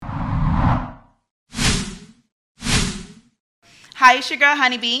Hi, it's your girl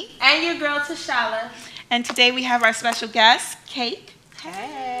Honeybee. And your girl Tashala. And today we have our special guest, Cake.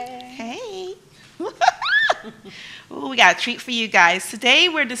 Hey. Hey. Ooh, we got a treat for you guys. Today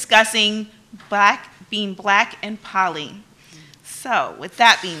we're discussing being black and poly. So, with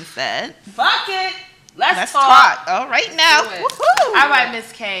that being said, fuck it. Let's talk. All right now. Woohoo. All right,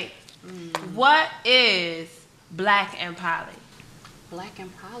 Miss Kate. What is black and poly? Black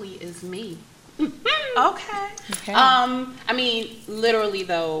and poly is me. Okay. I mean, literally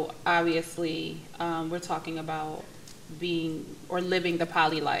though, obviously, we're talking about being or living the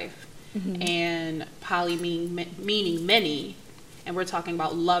poly life. Mm-hmm. And poly meaning many, and we're talking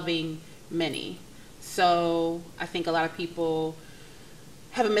about loving many. So I think a lot of people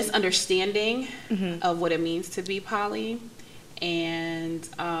have a misunderstanding of what it means to be poly, and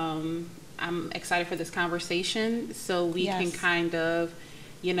I'm excited for this conversation so we can kind of,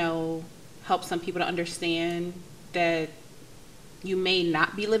 help some people to understand that you may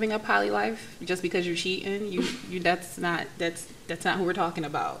not be living a poly life just because you're cheating. You that's not who we're talking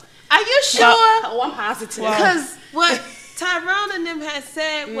about. Are you sure? Oh, I'm positive. Because what Tyrone and them had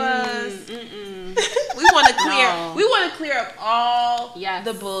said was we want to clear up all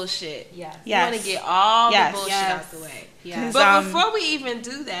the bullshit. Yes. We want to get all the bullshit out the way. Yes. But before we even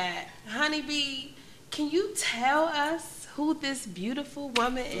do that, Honeybee, can you tell us who this beautiful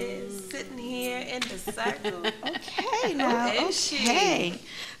woman is sitting here in the circle? Okay, now. Who is Okay. she?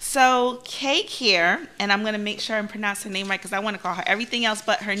 So, Cake here, and I'm going to make sure I pronounce her name right because I want to call her everything else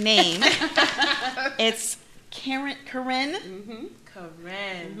but her name. It's Corinne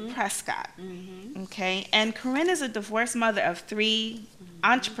Prescott. Okay, and Corinne is a divorced mother of 3,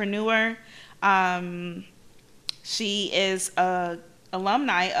 entrepreneur. She is a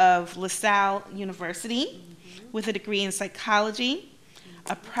alumni of LaSalle University with a degree in psychology,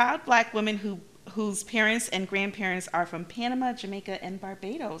 a proud black woman whose parents and grandparents are from Panama, Jamaica, and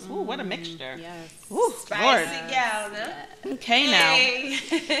Barbados. Ooh, what a mixture. Yes. Ooh, Spicy Lord. gal, huh? Okay, now.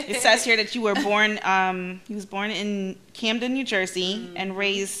 It says here that you were born, he was born in Camden, New Jersey, and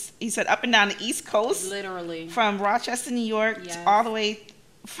raised, he said, up and down the East Coast. Literally. From Rochester, New York, all the way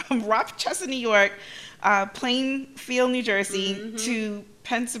from Rochester, New York, Plainfield, New Jersey, to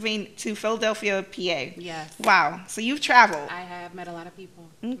Pennsylvania, to Philadelphia, PA. Yes. Wow. So you've traveled. I have met a lot of people.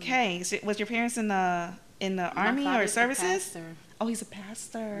 Okay. So was your parents in the army or services? Pastor. Oh, he's a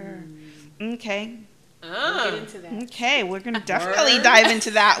pastor. Okay. We'll get into that. Okay, we're gonna definitely dive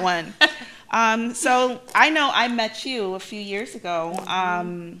into that one. So I know I met you a few years ago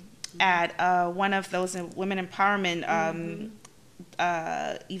at one of those women empowerment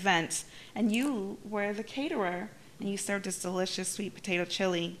events, and you were the caterer. And you served this delicious sweet potato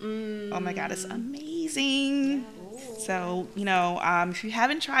chili. Oh my God, it's amazing. Yes. So, if you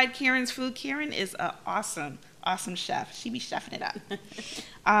haven't tried Karen's food, Karen is an awesome chef. She be chefing it up.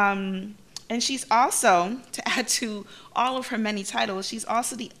 And she's also, to add to all of her many titles, she's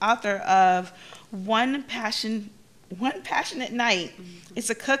also the author of One Passionate Night.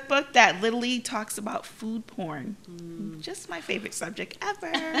 It's a cookbook that literally talks about food porn. Just my favorite subject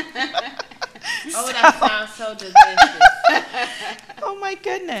ever. That sounds so delicious. Oh my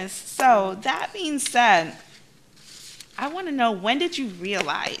goodness. So that being said, I want to know, when did you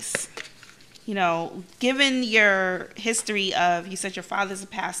realize, given your history of, you said your father's a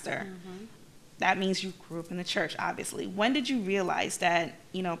pastor, that means you grew up in the church, obviously. When did you realize that,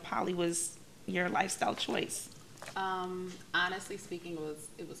 poly was your lifestyle choice? Honestly speaking,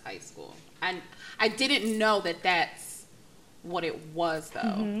 it was high school. I didn't know that that's what it was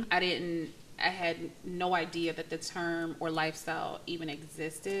though. I had no idea that the term or lifestyle even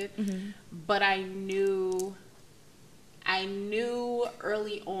existed. But I knew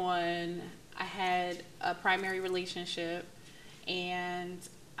early on I had a primary relationship, and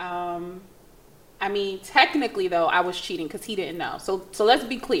technically though, I was cheating because he didn't know. So let's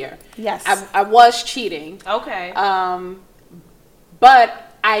be clear. Yes. I was cheating. Okay.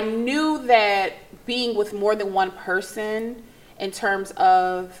 But I knew that being with more than one person in terms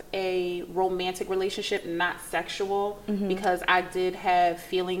of a romantic relationship, not sexual, because I did have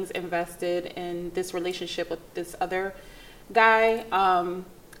feelings invested in this relationship with this other guy.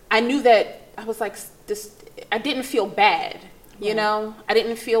 I knew that I was like this. I didn't feel bad, I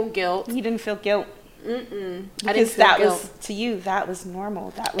didn't feel guilt. You didn't feel guilt. Because that was, to you, that was normal.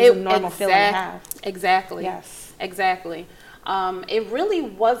 That was a normal feeling to have. Exactly. Yes. Exactly. It really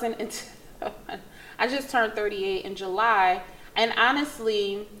wasn't until I just turned 38 in July. And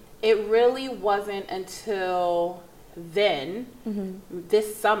honestly, it really wasn't until then,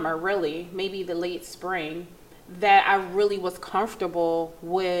 this summer, really, maybe the late spring, that I really was comfortable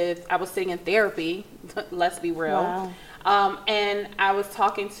with. I was sitting in therapy, let's be real. And I was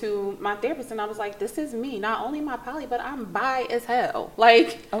talking to my therapist, and I was like, "This is me. Not only am I poly, but I'm bi as hell."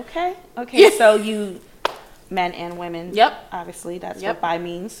 Like, Okay. Okay. So you, men and women. Yep. Obviously, that's Yep. what bi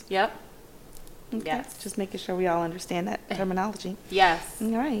means. yep, Okay. Yes. Just making sure we all understand that terminology. yes, All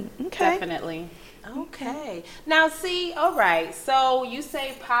right. Okay. definitely. Okay. Now, see, all right. So you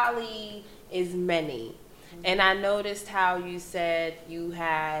say poly is many. And I noticed how you said you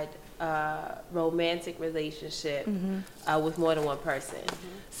had a romantic relationship with more than one person.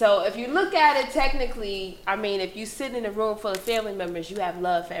 So if you look at it technically, I mean, if you sit in a room full of family members, you have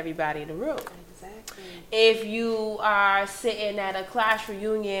love for everybody in the room. Exactly. If you are sitting at a class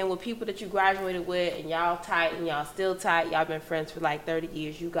reunion with people that you graduated with and y'all tight and y'all still tight, y'all been friends for like 30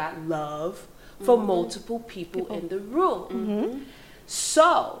 years, you got love for multiple people in the room.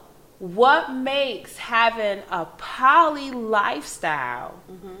 So, what makes having a poly lifestyle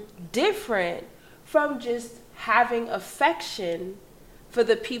different from just having affection for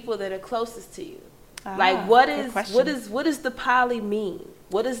the people that are closest to you? Like, what good what does the poly mean?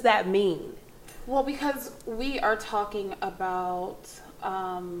 What does that mean? Well, because we are talking about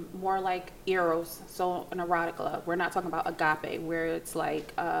more like eros, so an erotic love. We're not talking about agape, where it's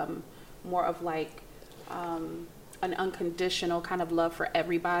like more of like an unconditional kind of love for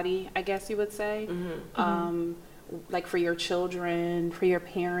everybody, I guess you would say. Like for your children, for your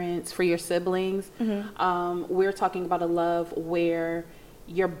parents, for your siblings. We're talking about a love where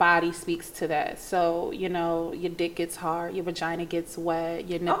your body speaks to that. So, you know, your dick gets hard, your vagina gets wet,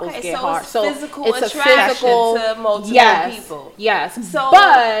 your nipples get hard. So it's physical it's attraction to multiple people. Yes. So-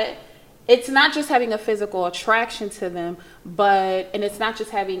 But it's not just having a physical attraction to them, and it's not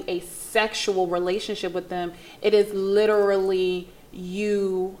just having a sexual relationship with them. It is literally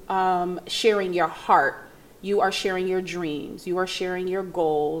you sharing your heart. You are sharing your dreams. You are sharing your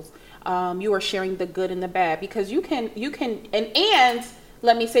goals. You are sharing the good and the bad, because you can and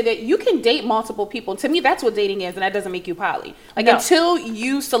let me say that you can date multiple people. To me, that's what dating is, and that doesn't make you poly. Like, No. until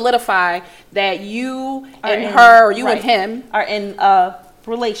you solidify that you Are and in- her, or you right. and him, Are in a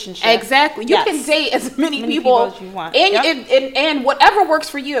relationship. exactly. You Yes. can date as many Many people people as you want. And, Yep. and whatever works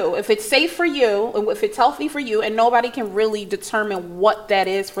for you. If it's safe for you, and if it's healthy for you, and nobody can really determine what that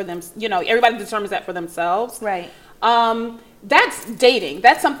is for them. You know, everybody determines that for themselves. Right. That's dating.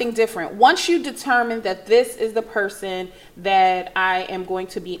 That's something different. Once you determine that this is the person that I am going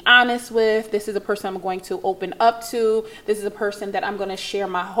to be honest with, this is a person I'm going to open up to, this is a person that I'm going to share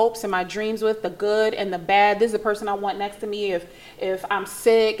my hopes and my dreams with, the good and the bad. This is the person I want next to me if I'm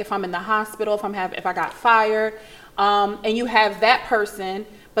sick, if I'm in the hospital, if I got fired. And you have that person,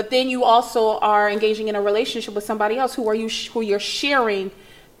 but then you also are engaging in a relationship with somebody else who you're sharing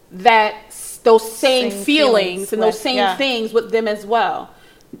those same feelings and those with, same things with them as well.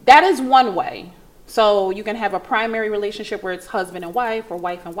 That is one way. So you can have a primary relationship where it's husband and wife, or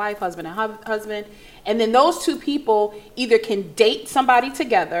wife and wife, husband and husband. And then those two people either can date somebody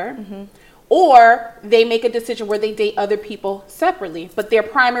together, or they make a decision where they date other people separately. But their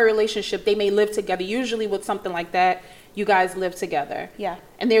primary relationship, they may live together. Usually with something like that, you guys live together. Yeah.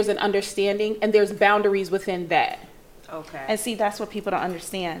 And there's an understanding, and there's boundaries within that. Okay. And see, that's what people don't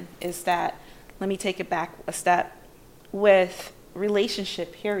understand is that, let me take it back a step. With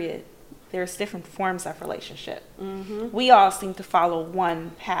relationship, period, there's different forms of relationship. We all seem to follow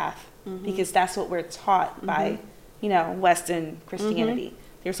one path because that's what we're taught by, you know, Western Christianity.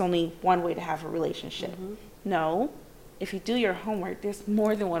 There's only one way to have a relationship. No, if you do your homework, there's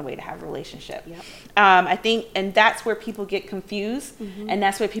more than one way to have a relationship. Yep. I think, and that's where people get confused, and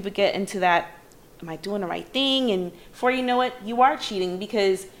that's where people get into that, am I doing the right thing? And before you know it, you are cheating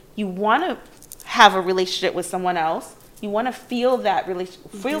because you want to have a relationship with someone else. You want to feel that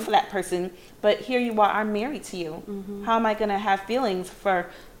feel for that person, but here you are, I'm married to you. How am I going to have feelings for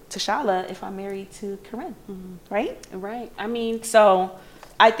Tashala if I'm married to Corinne? Right? Right. I mean, So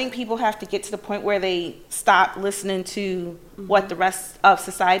I think people have to get to the point where they stop listening to what the rest of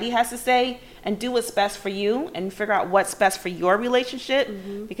society has to say and do what's best for you and figure out what's best for your relationship,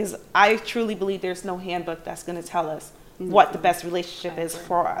 because I truly believe there's no handbook that's going to tell us what the best relationship is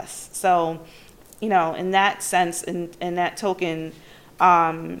for us. So, you know, in that sense, in that token,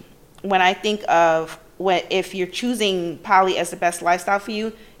 when I think of if you're choosing poly as the best lifestyle for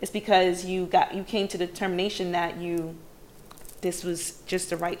you, it's because you came to the determination that this was just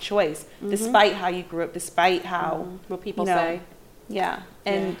the right choice, despite how you grew up, despite how what people you know, say. Yeah,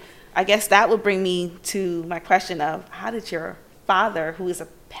 and Yeah. I guess that would bring me to my question of how did your father, who is a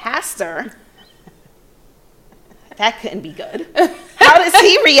pastor, that couldn't be good. How does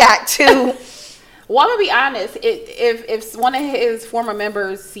he react to Well, I'm gonna be honest. If one of his former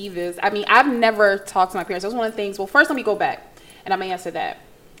members see this, I mean, I've never talked to my parents. That's one of the things. Well, first, let me go back, and I'm gonna answer that.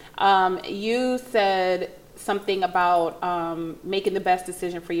 You said something about making the best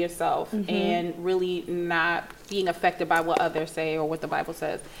decision for yourself and really not being affected by what others say or what the Bible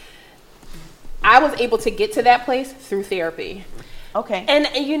says. I was able to get to that place through therapy. Okay. And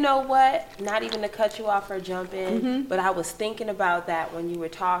you know what? Not even to cut you off or jump in, but I was thinking about that when you were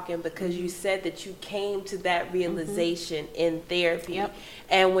talking, because you said that you came to that realization in therapy. Yep.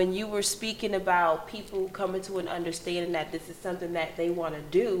 And when you were speaking about people coming to an understanding that this is something that they want to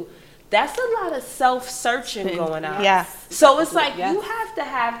do, that's a lot of self-searching going on. Yeah. So it's like Yes. you have to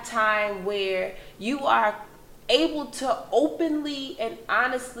have time where you are able to openly and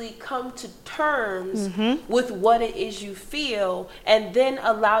honestly come to terms with what it is you feel, and then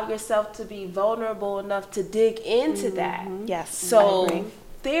allow yourself to be vulnerable enough to dig into that. Yes. I So agree.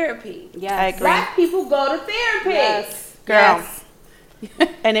 therapy. Yes. I agree. Black people go to therapy. Yes. Girl. Yes.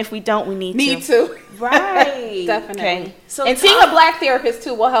 And if we don't, we need Need to. to. Right. Definitely. Okay. So And seeing a black therapist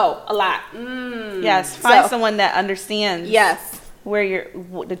too will help a lot. Yes. Find So- someone that understands Yes. where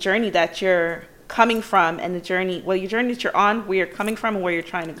the journey that you're coming from, and your journey that you're on, where you're coming from, and where you're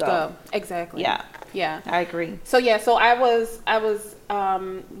trying to go. Go. Exactly. Yeah. Yeah. I agree. So I was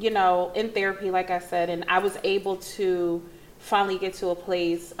in therapy, like I said, and I was able to finally get to a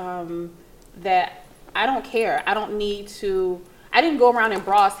place that I don't care. I don't need to. I didn't go around and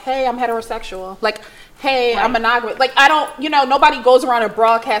broadcast, hey, I'm heterosexual. Like, hey, I'm monogamous. Like, I don't, nobody goes around and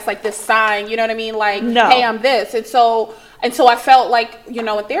broadcasts like this sign, you know what I mean? Like, No. hey, I'm this. And so I felt like, in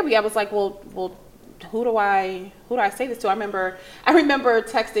therapy, I was like, well, who do I say this to? I remember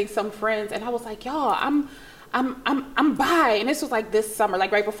texting some friends, and I was like, y'all, I'm bi, and this was like this summer,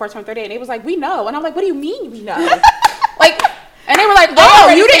 like right before I turned 30, and it was like, we know, and I'm like, what do you mean we know? Like, and they were like,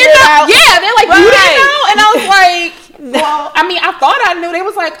 oh, you didn't know? Yeah, they're like, you didn't know? And I was like, well, I mean, I thought I knew. They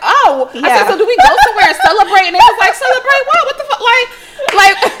was like, oh, I Yeah. said, so do we go somewhere and celebrate? And they was like, celebrate what? What the fuck?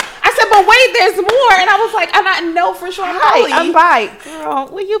 Like. I said, but wait, there's more. And I was like, and I know for sure I'm Hi, poly. I'm bi. Girl,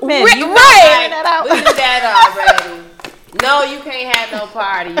 where you been? Right, You been right. finding that out? We knew that already. No, you can't have no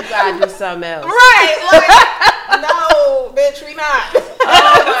party. You gotta do something else. Right. Like, no, bitch, we not.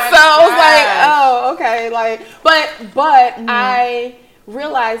 Oh my So I was like, gosh. oh, okay. Like, but I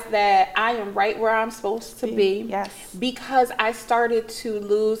realized that I am right where I'm supposed to be. Yes. Because I started to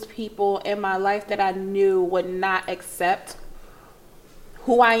lose people in my life that I knew would not accept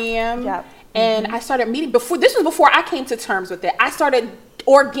who I am. Yep. And I started meeting this was before I came to terms with it. I started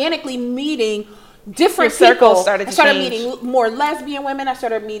organically meeting different Your circle people. started to I started change. meeting more lesbian women. I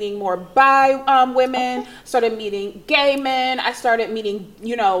started meeting more bi women. Started meeting gay men. I started meeting,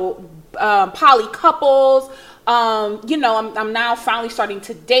 poly couples. I'm now finally starting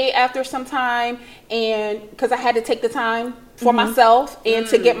to date after some time, and because I had to take the time for myself and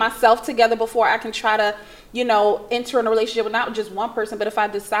to get myself together before I can try to, enter in a relationship with not just one person, but if I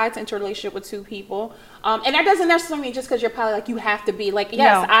decide to enter a relationship with two people. And that doesn't necessarily mean just because you're poly, like you have to be like,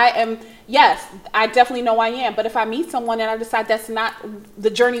 yes, No. I am. Yes, I definitely know I am. But if I meet someone and I decide that's not the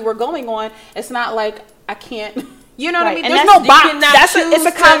journey we're going on, it's not like I can't. You know what I Right. mean? And There's that's- no you box. cannot it's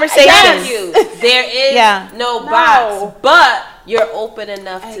a to conversation. tell you. There is Yeah. no No. box, but you're open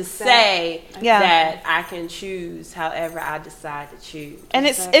enough to Exactly. say Yeah. that I can choose however I decide to choose. And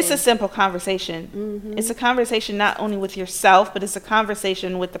it's a simple conversation. It's a conversation not only with yourself, but it's a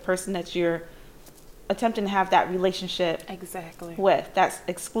conversation with the person that you're attempting to have that relationship Exactly. with, that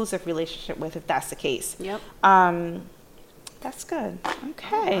exclusive relationship with, if that's the case. Yep. That's good.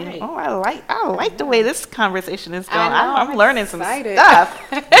 Okay. All right. Oh, I like the way this conversation is going. I know, I'm I'm learning some excited. stuff.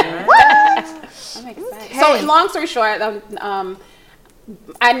 I'm excited. Okay. So, long story short,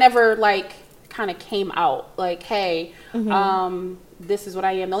 I never kind of came out like, hey, this is what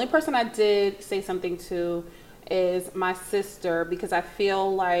I am. The only person I did say something to is my sister, because I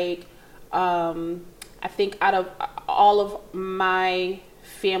feel like I think out of all of my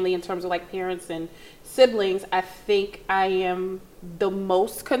family, in terms of like parents and siblings, I think I am the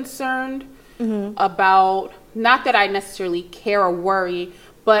most concerned about, not that I necessarily care or worry,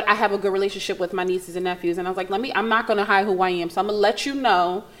 but I have a good relationship with my nieces and nephews. And I was like, I'm not going to hide who I am. So I'm going to let you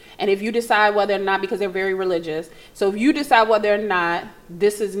know. And if you decide whether or not, because they're very religious. So if you decide whether or not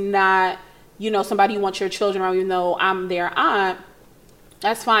this is not, somebody you want your children around, even though I'm their aunt,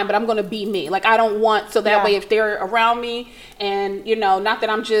 that's fine, but I'm going to be me. Like, I don't want, so that Yeah. way if they're around me and, not that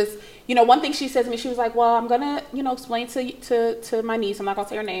I'm just, one thing she said to me, she was like, well, I'm going to, explain to my niece, I'm not going to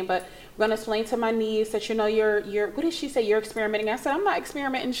say her name, but I'm going to explain to my niece that, you're, what did she say? You're experimenting. I said, I'm not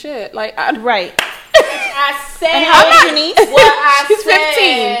experimenting shit. Like, Right. I said. And how old is your niece? What I She's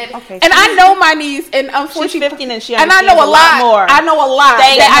said. 15. Okay, And I know my niece, and unfortunately, she's 15 and she and I know understands a lot more. I know a lot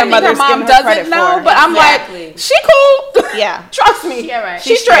Than that her I think her mother's mom giving her credit doesn't know, for. but I'm Exactly. like, she cool. Yeah. Trust me. Yeah, right.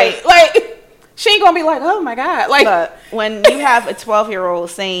 She's straight. Like, she ain't gonna be like, oh my God. Like, But when you have a 12-year-old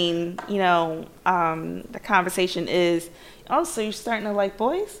saying, you know, the conversation is, oh, so you're starting to like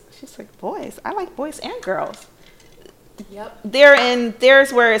boys? She's like, boys? I like boys and girls. Yep.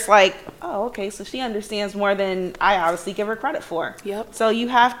 There's where it's like, oh, okay, so she understands more than I obviously give her credit for. Yep. So you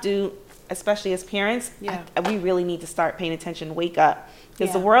have to, especially as parents, Yeah. we really need to start paying attention, wake up. Because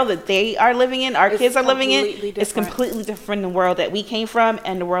Yeah. the world that they are living in, our It's kids are living in, completely is different. completely different than the world that we came from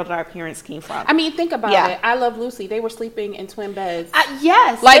and the world that our parents came from. I mean, think about Yeah. it. I Love Lucy. They were sleeping in twin beds.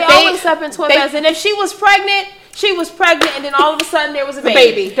 Yes. Like, Like they- they always slept in twin they- beds, and if she was pregnant, she was pregnant, and then all of a sudden there was a The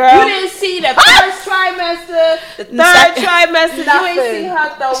baby. baby. Girl. You didn't see the first trimester, the third Second. trimester. You Nothing. ain't see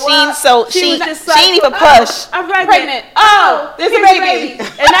her throw She up. ain't so- She she- was just she like, ain't even "Oh, push." I'm pregnant. Pregnant. Oh, There's a here's baby.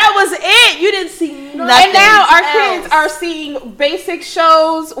 and that was it. You didn't see nothing. And now our else. kids are seeing basic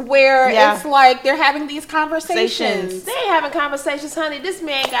shows where Yeah. it's like they're having these conversations. They ain't having conversations, honey. This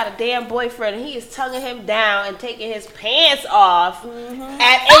man got a damn boyfriend, and he is tonguing him down and taking his pants off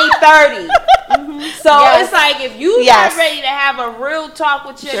at 8:30. So Yes. it's like if you Yes. not ready to have a real talk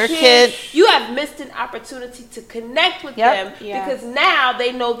with your Your kid, kid. you have missed an opportunity to connect with Yep. them Yeah. because now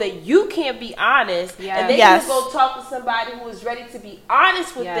they know that you can't be honest, Yes. and they Yes. can go talk to somebody who is ready to be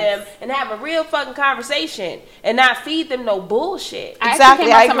honest with Yes. them and have a real fucking conversation and not feed them no bullshit. I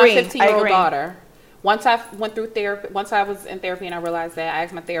Exactly, actually came I out to agree. my 15-year-old I agree. daughter. Once I went through therapy, once I was in therapy and I realized that, I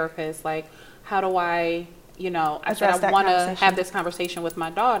asked my therapist, like, how do I, I Address said I that want to conversation. have this conversation with my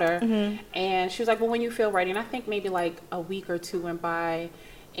daughter. Mm-hmm. And she was like, well, when you feel ready. And I think maybe like a week or two went by,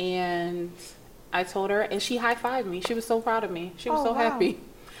 and I told her, and she high-fived me. She was so proud of me. She was Oh, so wow. happy.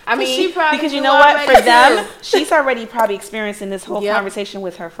 I She mean, probably Because you knew know what? already, For them, too. she's already probably experiencing this whole Yep. conversation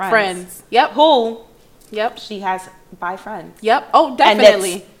with her friends. friends. Yep. Who Yep. she has by friends. Yep. Oh, And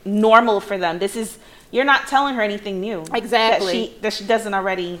definitely. that's normal for them. This is, you're not telling her anything new. Exactly. That she doesn't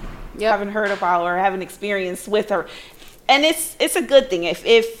already Yep. haven't heard about or haven't experienced with her. And it's a good thing.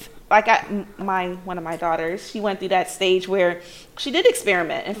 If like one of my daughters, she went through that stage where she did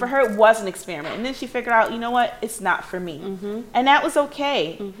experiment, and for her it was an experiment, and then she figured out, you know what, it's not for me, and that was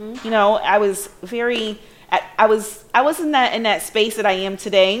okay. You know, I was I was in that space that I am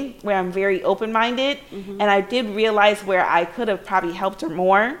today, where I'm very open-minded, and I did realize where I could have probably helped her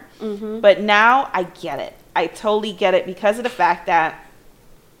more, but now I get it. I totally get it because of the fact that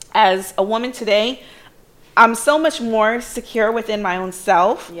as a woman today, I'm so much more secure within my own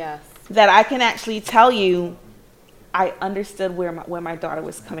self Yes. that I can actually tell you I understood where my daughter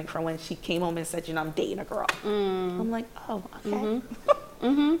was coming from when she came home and said, you know, I'm dating a girl. I'm like, oh,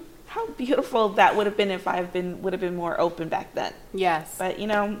 okay. How beautiful that would have been if would have been more open back then. Yes. But you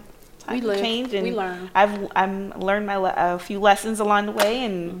know, We times live, change, and we learn. I'm learned a few lessons along the way,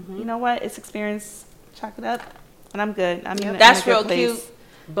 and you know what? It's experience. Chalk it up, and I'm good. That's in a real good place. cute.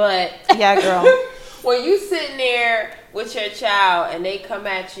 But Yeah, girl. when you sitting there with your child and they come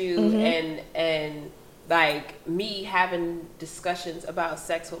at you Mm-hmm. and like me having discussions about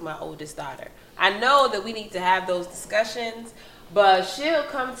sex with my oldest daughter, I know that we need to have those discussions, but she'll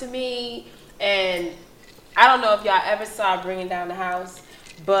come to me, and I don't know if y'all ever saw Bringing Down the House,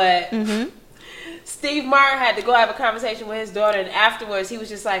 but Mm-hmm. Steve Martin had to go have a conversation with his daughter, and afterwards he was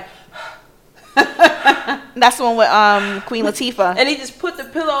just like, That's the one with Queen Latifah. and he just put the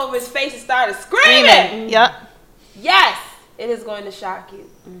pillow over his face and started screaming. Yep. Yes, it is going to shock you.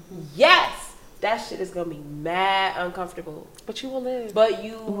 Yes, that shit is going to be mad uncomfortable. But you will live. But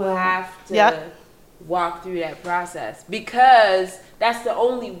you will have to Yep. walk through that process, because that's the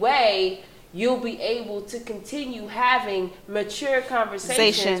only way you'll be able to continue having mature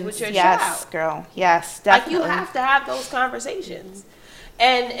conversations with your yes, child. girl. Yes, Like, definitely. you have to have those conversations.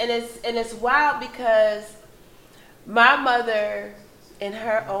 And it's wild because my mother, in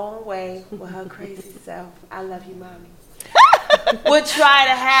her own way, with her crazy self, I love you, mommy, would try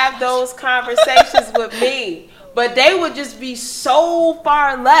to have those conversations with me. But they would just be so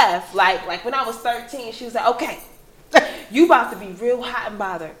far left. Like when I was 13, she was like, okay, you about to be real hot and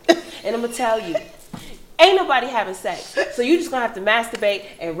bothered. And I'm going to tell you, ain't nobody having sex. So you just going to have to masturbate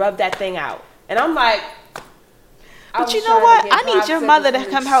and rub that thing out. And I'm like, But you know what? I need your mother to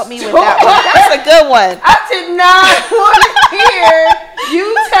come help me with that one. That's a good one. I did not want to hear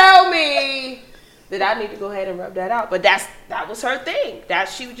you tell me that I need to go ahead and rub that out. But that was her thing. That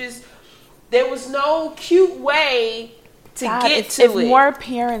she just, there was no cute way to God, get if to it. more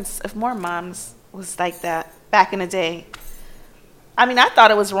parents, if more moms was like that back in the day. I mean, I thought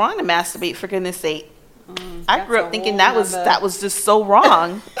it was wrong to masturbate, for goodness sake. I grew up thinking that was just so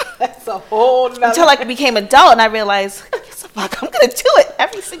wrong. That's a whole nother. Until I became adult and I realized, fuck, I'm gonna do it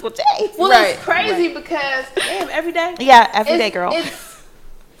every single day. Well, Right, it's crazy because damn, every day. Yeah, every day, girl. It's,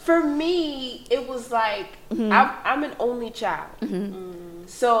 for me, it was like I'm an only child,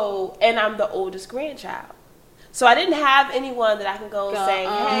 so and I'm the oldest grandchild. So I didn't have anyone that I can go say,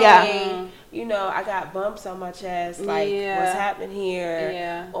 hey, you know, I got bumps on my chest, like what's happening here?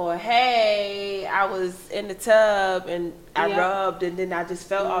 Yeah. Or hey, I was in the tub and I rubbed and then I just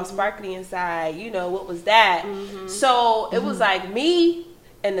felt all sparkly inside. You know, what was that? So it was like me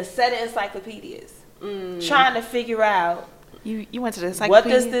and the set of encyclopedias trying to figure out You went to the what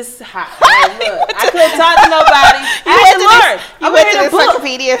does this look? I couldn't talk to nobody. I had to learn. You went to the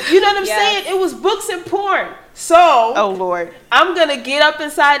encyclopedia. You know what I'm saying? It was books and porn. So, oh Lord, I'm gonna get up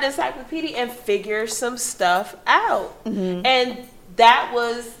inside the encyclopedia and figure some stuff out. And that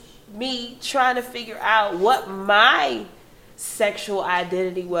was me trying to figure out what my sexual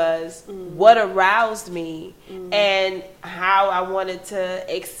identity was, what aroused me, and how I wanted to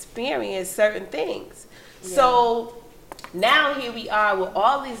experience certain things. So now here we are with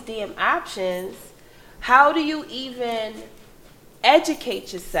all these damn options. How do you even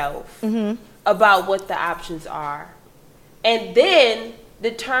educate yourself about what the options are, and then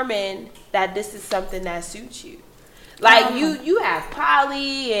determine that this is something that suits you? Like you have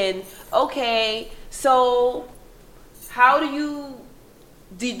poly, and okay, so how do you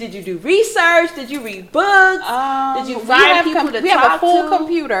did you do research? Did you read books? Did you find people to talk to? We have a full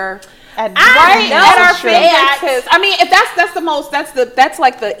computer at our fingertips. I mean, if that's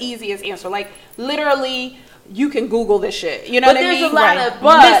like the easiest answer. Like literally, you can Google this shit. You know what I mean? But there's a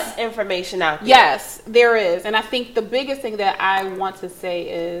lot of misinformation out there. Yes, there is, and I think the biggest thing that I want to say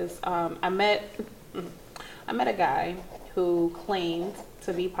is I met a guy who claimed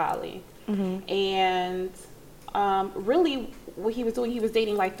to be poly, and really what he was doing, he was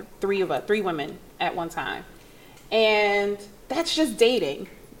dating like three women at one time, and that's just dating.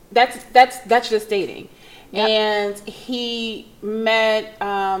 That's just dating. Yep. And he met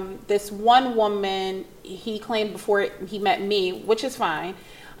this one woman. He claimed before he met me, which is fine.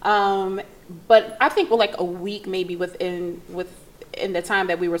 But I think like a week, maybe within the time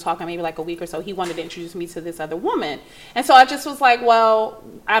that we were talking, maybe like a week or so, he wanted to introduce me to this other woman. And so I just was like, well,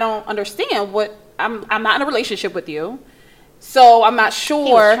 I don't understand I'm not in a relationship with you. So I'm not sure.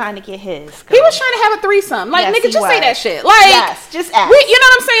 He was trying to get his. Girl. He was trying to have a threesome. Like, yes, nigga, just was. say that shit. Like, yes, just ask. You know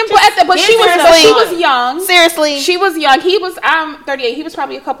what I'm saying? But she was young. Seriously, she was young. I'm 38. He was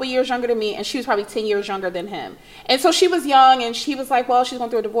probably a couple years younger than me, and she was probably 10 years younger than him. And so she was young, and she was like, well, she's going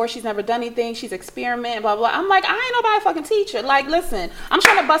through a divorce. She's never done anything. She's experimenting, blah, blah. I'm like, I ain't nobody fucking teacher. Like, listen, I'm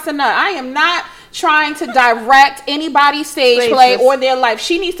trying to bust a nut. I am not trying to direct anybody's stage play or their life.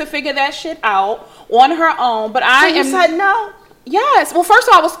 She needs to figure that shit out on her own. But you said no. Yes. Well, first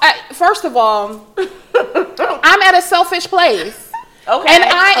of all, I'm at a selfish place. Okay. And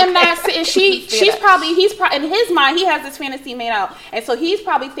I am not sitting. He's probably in his mind, he has this fantasy made out, and so he's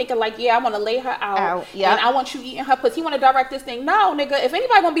probably thinking like, yeah, I want to lay her out, and I want you eating her pussy. He want to direct this thing. No, nigga, if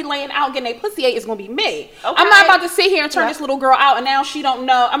anybody gonna be laying out getting a pussy ate, it's gonna be me. Okay. I'm not about to sit here and turn this little girl out, and now she don't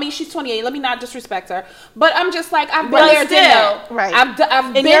know. I mean, she's 28. Let me not disrespect her, but I'm just like, I've been there, done right? I've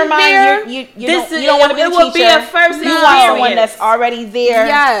in been your mind, there. You don't want to be a teacher. It will be a first. You want someone that's already there,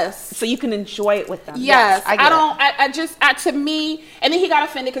 yes, so you can enjoy it with them. Yes, to me, and then he got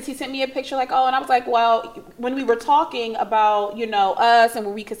offended because he sent me a picture like, oh, and I was like, well, when we were talking about, you know, us and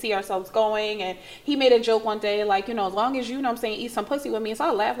where we could see ourselves going, and he made a joke one day like, you know, as long as you know what I'm saying, eat some pussy with me. So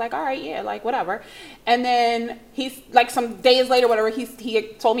I laughed like, all right, yeah, like whatever. And then he's like some days later, whatever, he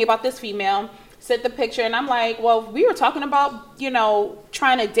told me about this female, sent the picture, and I'm like, well, we were talking about, you know,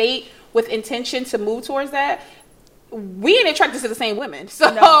 trying to date with intention to move towards that. We ain't attracted to the same women,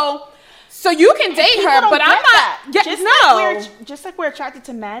 so. No. So you can date her, but I'm not. Just like we're attracted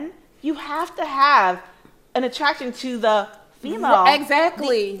to men, you have to have an attraction to the female.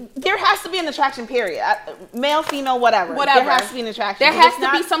 Exactly. There has to be an attraction, period. Male, female, whatever. There has to be an attraction. There has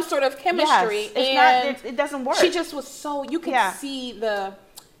to be some sort of chemistry. Yes, it doesn't work. She just was so. You could see the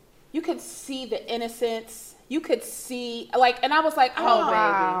innocence. You could see, like, and I was like,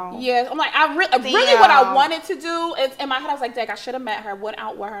 oh, baby. Yeah. I'm like, really what I wanted to do is, in my head, I was like, Dag, I should have met her, went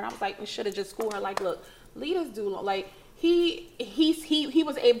out with her, and I was like, we should have just schooled her, like, look, lead this dude, like, he he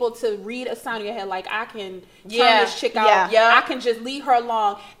was able to read a sign in your head, like, I can turn Yeah. this chick out. Yeah. I can just leave her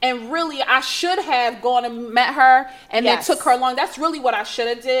alone. And really, I should have gone and met her and Yes. then took her along. That's really what I should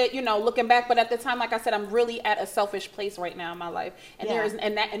have did, you know, looking back. But at the time, like I said, I'm really at a selfish place right now in my life. And Yeah.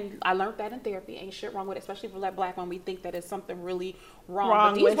 and I learned that in therapy. Ain't shit wrong with it, especially for like black when we think that it's something really wrong. Wrong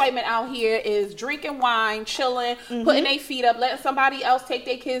But these with- white men out here is drinking wine, chilling, putting their feet up, letting somebody else take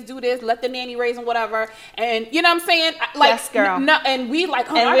their kids, do this, let the nanny raise them, whatever. And you know what I'm saying? Like, Yes, girl. No, and we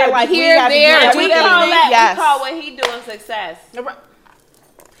like, oh, And I we're gotta like, be we here, gotta do there, and everything. we call that. Yes. We call what he doing success.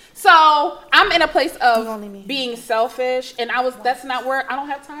 So I'm in a place You only of me. being selfish, and that's not where I don't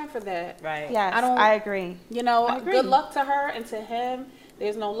have time for that. Right. Yes, I don't- I agree. You know, I agree. good luck to her and to him.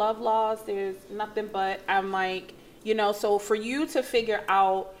 There's no love laws. There's nothing but I'm like, you know, so for you to figure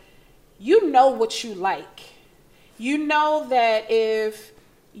out, you know what you like. You know that if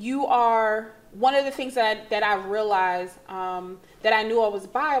you are, one of the things that I realized that I knew I was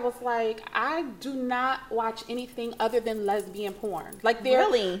bi, I was like, I do not watch anything other than lesbian porn. Like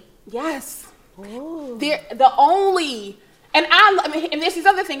Really? Yes. Ooh. They're the only, and I mean, and this is the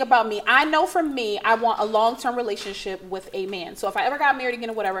other thing about me. I know for me, I want a long-term relationship with a man. So if I ever got married again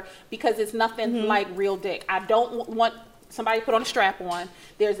or whatever, because it's nothing like real dick. I don't want somebody to put on a strap on.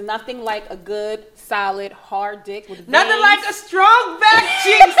 There's nothing like a good, solid, hard dick with Nothing veins. like a strong back,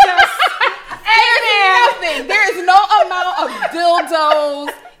 Jesus. Nothing. There is no amount of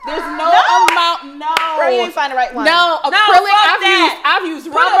dildos. There's no amount. No. Girl, you didn't find the right one. No, acrylic. fuck that. I've used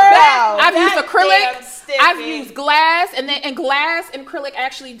Put rubber. a back. I've used That acrylic. damn stick I've in. used glass, and glass and acrylic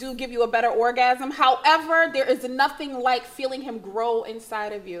actually do give you a better orgasm. However, there is nothing like feeling him grow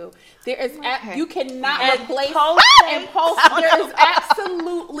inside of you. There is Okay. you cannot And replace pulse and it. pulse. There is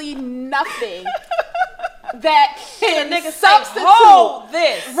absolutely nothing that The can nigga say, substitute. hold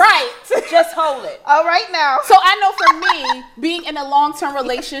this. Right. Just hold it. All right now. So I know for me, being in a long-term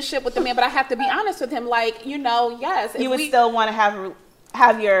relationship with the man, but I have to be honest with him. Like, you know, yes, if You would we- still want to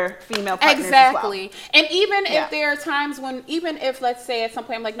have your female partners exactly. And even Yeah. if there are times when, even if let's say at some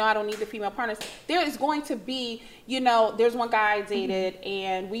point I'm like, no, I don't need the female partners. There is going to be, you know, there's one guy I dated,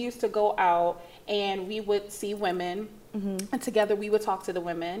 and we used to go out and we would see women, and together we would talk to the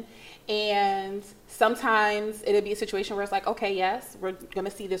women. And sometimes it'd be a situation where it's like, okay, yes, we're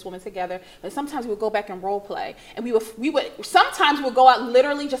gonna see this woman together. But sometimes we would go back and role play, and we would sometimes we'd go out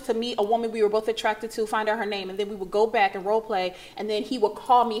literally just to meet a woman we were both attracted to, find out her name, and then we would go back and role play, and then he would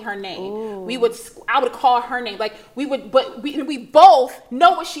call me her name. I would call her name, like we both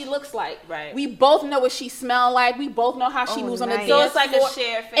know what she looks like. Right. We both know what she smells like. We both know how she Oh, moves on the nice. dance So it's like a floor.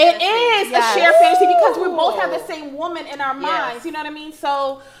 shared It fantasy. is Yes. a shared fantasy because we both have the same woman in our Yes. minds. You know what I mean?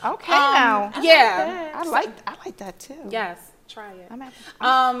 So Okay, now. yeah, I like that too. yes, try it.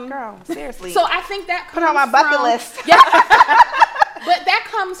 Girl, seriously. So I think that Put it on comes my bucket from- list. Yeah. But that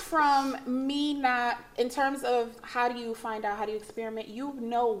comes from me not, in terms of how do you find out, how do you experiment, you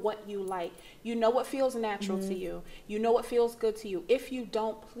know what you like. You know what feels natural to you. You know what feels good to you. If you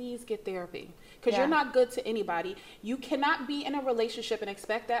don't, please get therapy. Because Yeah. you're not good to anybody. You cannot be in a relationship and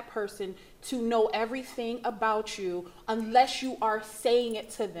expect that person to know everything about you unless you are saying it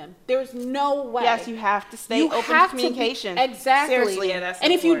to them. There's no way. Yes, you have to stay You open to have to be- communication. exactly. Seriously. Yeah, that's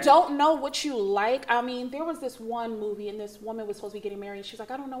And if you important. don't know what you like, I mean, there was this one movie, and this woman was supposed to be getting married. And she's like,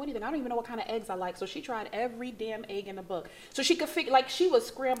 I don't know anything. I don't even know what kind of eggs I like. So she tried every damn egg in the book. So she could figure, like, she was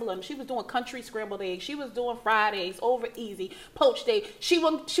scrambling. She was doing country scrambled eggs. She was doing fried eggs, over easy, poached eggs. She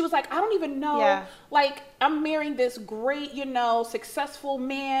was like, I don't even know. Yeah. Like, I'm marrying this great, you know, successful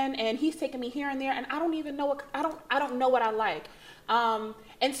man, and he's taking me here and there, and I don't even know what I don't know what I like.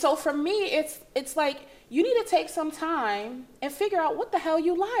 And so for me, it's like you need to take some time and figure out what the hell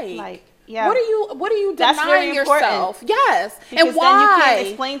you like. Like, yeah. What are you That's very denying important. yourself? Yes. Because and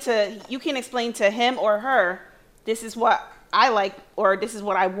why? then you can't explain to him or her, this is what I like, or this is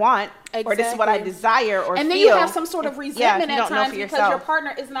what I want, or this is what I Exactly. desire, or and then feel. you have some sort of if resentment you at don't know times for because yourself. your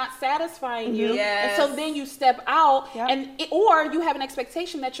partner is not satisfying you, Yes. and so then you step out, Yep. or you have an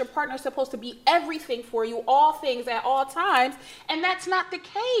expectation that your partner is supposed to be everything for you, all things at all times, and that's not the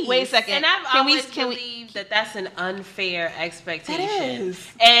case. Wait a second. And I've Can we- always can we- believed that that's an unfair expectation. That is.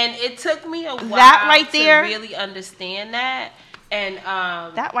 And it took me a while That right there- to really understand that. And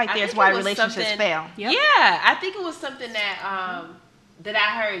That right I there is think why it was relationships something- fail. Yep. Yeah, I think it was something that that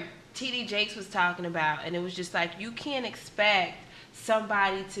I heard TD Jakes was talking about, and it was just like, you can't expect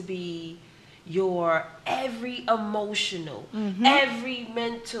somebody to be your every emotional, every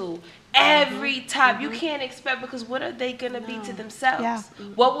mental, every type. You can't expect, because what are they gonna be to themselves? Yeah.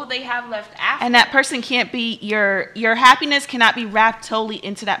 What will they have left after? And that person can't be your happiness cannot be wrapped totally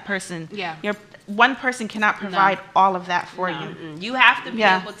into that person. Yeah. one person cannot provide all of that for No. you. You have to be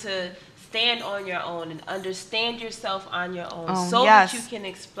Yeah. able to stand on your own and understand yourself on your own, Oh, so yes. that you can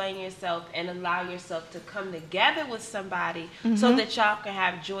explain yourself and allow yourself to come together with somebody Mm-hmm. so that y'all can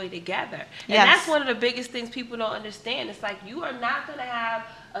have joy together. And Yes. that's one of the biggest things people don't understand. It's like you are not going to have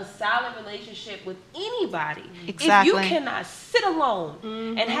a solid relationship with anybody Exactly. if you cannot sit alone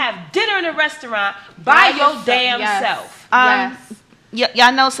and have dinner in a restaurant by your damn Yes. self.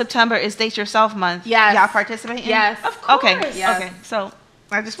 Y'all know September is Date Yourself Month. Yes. Y'all participating? Yes. Of course. Okay. Yes. Okay. So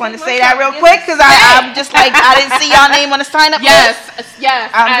I just wanted to Take say that real myself, quick because I'm just like I didn't see y'all name on the sign up. Yes, yes.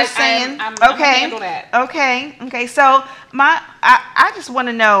 I'm just saying. I'm gonna okay. handle that. Okay. So I just want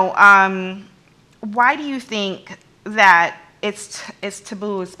to know why do you think that it's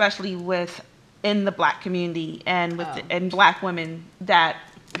taboo, especially in the Black community and and Black women, that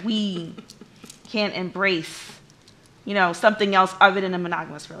we can't embrace, something else other than a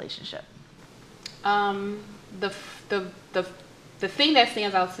monogamous relationship? The thing that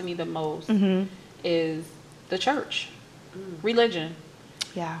stands out to me the most is the church, religion.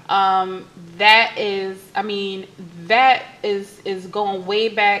 Yeah. That is going way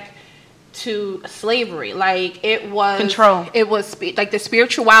back to slavery. Like it was Control. It was like the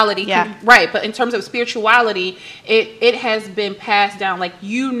spirituality. Yeah. Right. But in terms of spirituality, it has been passed down. Like,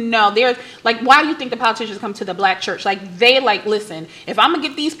 there's like, why do you think the politicians come to the Black church? Like they listen, if I'm gonna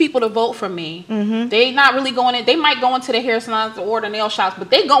get these people to vote for me, they not really going in. They might go into the hair salons or the nail shops, but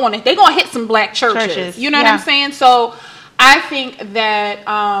they gonna hit some Black churches. You know what I'm saying? So I think that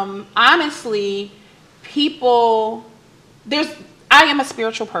honestly, I am a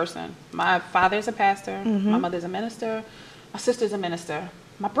spiritual person. My father's a pastor. My mother's a minister. My sister's a minister.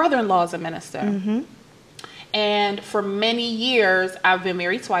 My brother-in-law is a minister. And for many years, I've been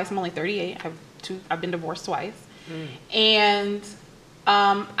married twice. I'm only 38. I've been divorced twice. And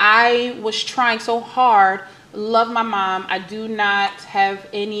I was trying so hard. Love my mom. I do not have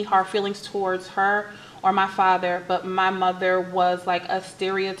any hard feelings towards her or my father, but my mother was like a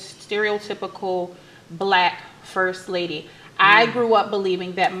stereotypical Black first lady. I grew up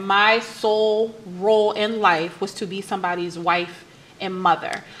believing that my sole role in life was to be somebody's wife and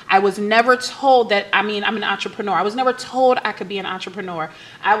mother. I was never told that, I'm an entrepreneur. I was never told I could be an entrepreneur.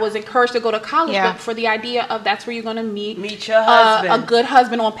 I was encouraged to go to college, but for the idea of that's where you're going to meet your husband. A good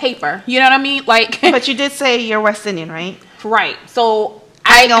husband on paper. You know what I mean? Like, But you did say you're West Indian, right? right. So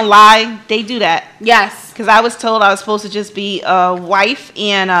I ain't gonna lie, they do that. Yes. Because I was told I was supposed to just be a wife,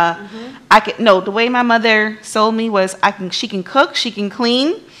 and the way my mother sold me was she can cook, she can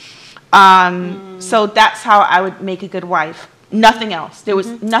clean. So that's how I would make a good wife. Nothing else. There was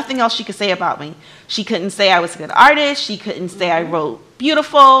nothing else she could say about me. She couldn't say I was a good artist. She couldn't say I wrote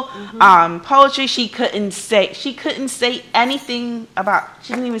beautiful poetry. She couldn't say anything about.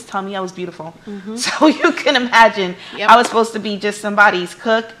 She didn't even tell me I was beautiful. So you can imagine I was supposed to be just somebody's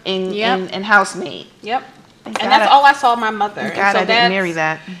cook and housemaid. Yep. Thank And God that's all I saw my mother. Thank God I didn't marry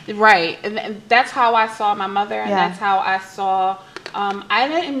that. Right. And that's how I saw my mother, and Yeah. that's how I saw. I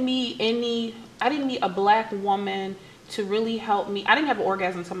didn't meet a Black woman to really help me. I didn't have an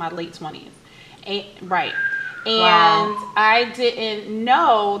orgasm until my late 20s. Right. And I didn't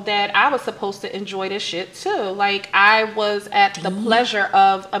know that I was supposed to enjoy this shit too. Like, I was at the pleasure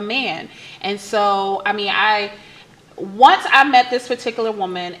of a man. And so, once I met this particular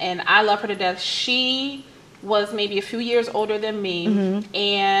woman, and I love her to death, she was maybe a few years older than me,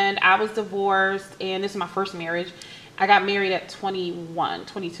 and I was divorced, and this is my first marriage. I got married at 21.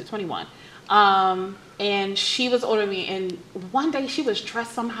 And she was older than me, and one day she was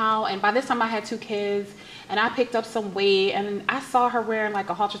dressed somehow, and by this time I had 2 kids, and I picked up some weight, and I saw her wearing like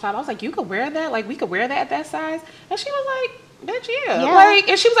a halter top. I was like, you could wear that? Like, we could wear that at that size? And she was like, bitch, yeah. Like,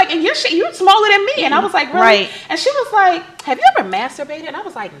 and she was like, and you're smaller than me. And I was like, really? Right. And she was like, have you ever masturbated? And I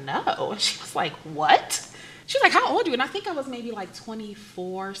was like, no. And she was like, what? She was like, how old are you? And I think I was maybe like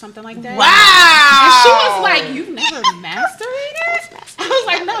 24 or something like that. Wow. And she was like, you've never masturbated? I was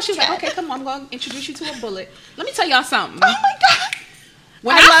like, no. She was like, okay, come on, I'm going to introduce you to a bullet. Let me tell y'all something. Oh my God.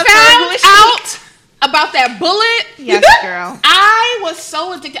 When I found out about that bullet, Yes, girl. I was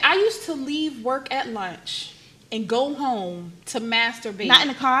so addicted. I used to leave work at lunch and go home to masturbate. Not in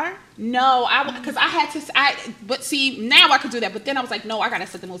the car? No, because I had to. But see, now I could do that. But then I was like, no, I gotta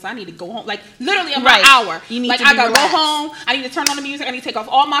set the mood. So I need to go home. Like, literally, I'm an hour. You need like, to be I gotta relaxed. go home. I need to turn on the music. I need to take off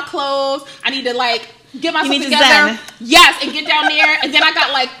all my clothes. I need to get myself need to together. zen. Yes, and get down there. And then I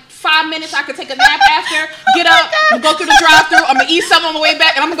got 5 minutes. I could take a nap after. Get up, go through the drive-through. I'm gonna eat something on the way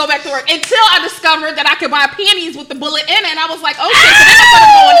back, and I'm gonna go back to work. Until I discovered that I could buy panties with the bullet in it, and I was like, oh shit! So then I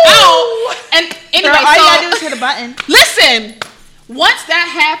started going out. And anyway, Girl, all you gotta do is hit a button. listen. once that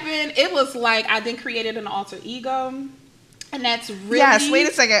happened, it was like I then created an alter ego. And that's really... Yes, wait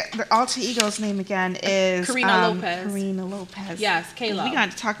a second. The alter ego's name again is... Karina Lopez. Karina Lopez. Yes, Kalo. We got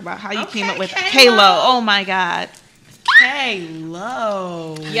to talk about how you Okay, came up with Kalo. Kalo. Oh, my God.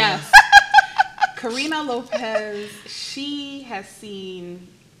 Kalo. Yes. Karina Lopez, she has seen...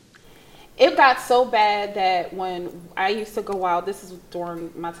 It got so bad that when I used to go out, this is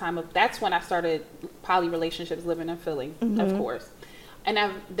during my time of... That's when I started poly relationships living in Philly, of course. And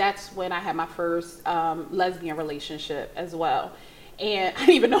that's when I had my first lesbian relationship as well. And I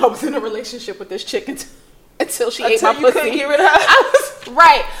didn't even know I was in a relationship with this chick until she ate my pussy. Couldn't get rid of her. I was,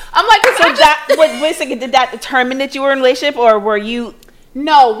 right. I'm like, So wait a second. Did that determine that you were in a relationship, or were you...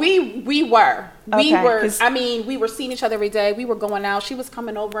 No, we were. We Okay, were. 'cause- I mean, we were seeing each other every day. We were going out. She was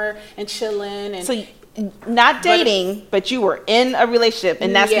coming over and chilling. And So not dating, but you were in a relationship,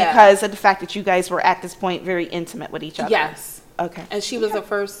 and that's Yeah. because of the fact that you guys were at this point very intimate with each other. yes. Okay. And she was the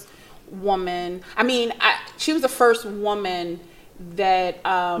first woman. I mean, she was the first woman that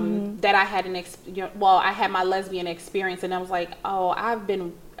that I had I had my lesbian experience, and I was like, oh, I've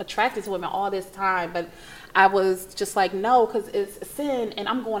been attracted to women all this time, but I was just like, no, because it's a sin, and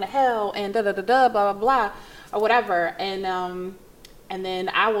I'm going to hell, and da da da da, blah blah blah, or whatever, and then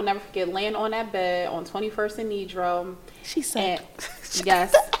I will never forget laying on that bed on 21st and Nedro. She said, And,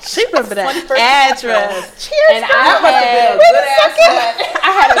 yes. She remember that 21st address. cheers, And That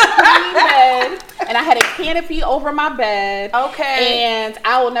I had a queen bed, and I had a canopy over my bed. Okay. And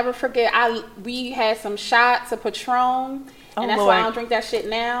I will never forget. We had some shots of Patron, and that's why I don't drink that shit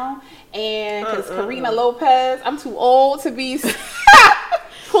now. And because Karina Lopez, I'm too old to be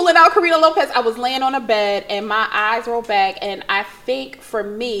pulling out Karina Lopez. I was laying on a bed, and my eyes rolled back, and I think for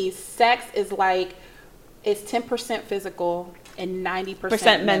me, sex is like it's 10% physical and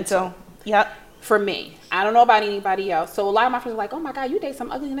 90% mental. Yep. For me, I don't know about anybody else. So a lot of my friends are like, "Oh my God, you date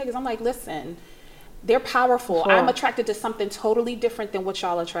some ugly niggas." I'm like, listen, they're powerful. Cool. I'm attracted to something totally different than what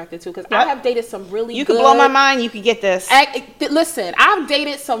y'all attracted to. Because Yep. I have dated some really You good... can blow my mind. You can get this. Listen, I've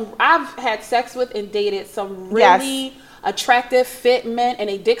had sex with and dated some really attractive, fit men, and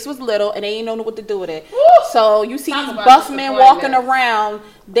their dicks was little, and they ain't know what to do with it. So you see Talk these about buff men walking disappointment. around,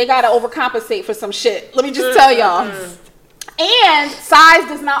 they gotta overcompensate for some shit. Let me just tell y'all. And size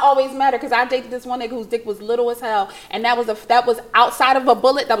does not always matter, because I dated this one nigga whose dick was little as hell, and that was outside of a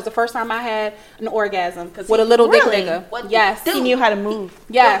bullet. That was the first time I had an orgasm with a little Really? dick nigga. What Yes, He knew how to move.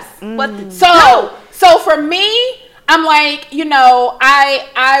 yes. What? So for me, I'm like,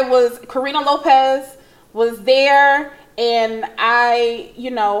 I was Karina Lopez was there, and I,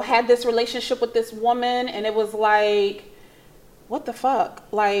 had this relationship with this woman, and it was like, what the fuck?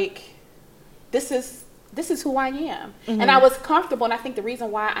 Like, this is who I am. And I was comfortable, and I think the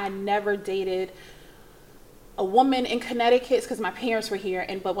reason why I never dated a woman in Connecticut is because my parents were here,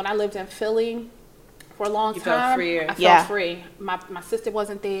 but when I lived in Philly for a long You felt time, freer. I felt Yeah. free. My sister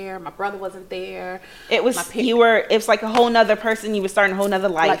wasn't there, my brother wasn't there. It was My pa- it was like a whole nother person. You were starting a whole nother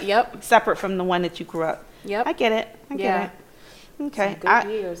life. Like, yep. Separate from the one that you grew up. Yep. I get it. I get Yeah. it. Okay. Some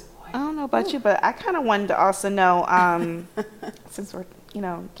good years, boy. I don't know about you, but I kind of wanted to also know, since we're,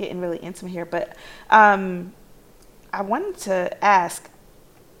 getting really intimate here, but I wanted to ask,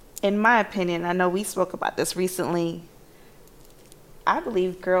 in my opinion, I know we spoke about this recently, I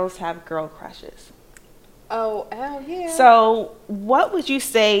believe girls have girl crushes. Oh, hell yeah. So what would you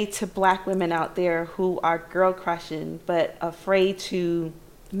say to black women out there who are girl crushing but afraid to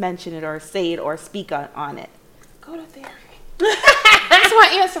mention it or say it or speak on it? Go to therapy. That's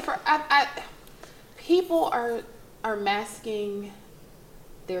my answer for people are masking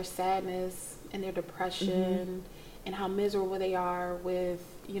their sadness and their depression and how miserable they are with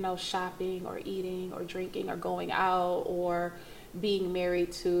shopping or eating or drinking or going out or being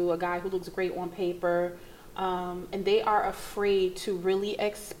married to a guy who looks great on paper, and they are afraid to really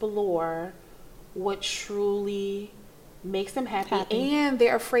explore what truly makes them happy. And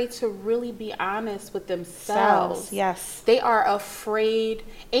they're afraid to really be honest with themselves. Yes. They are afraid.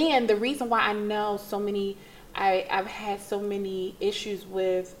 And the reason why I know I've had so many issues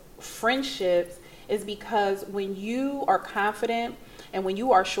with friendships is because when you are confident and when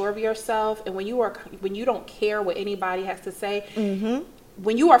you are sure of yourself and when you don't care what anybody has to say,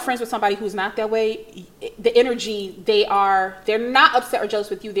 when you are friends with somebody who's not that way, the energy, they're not upset or jealous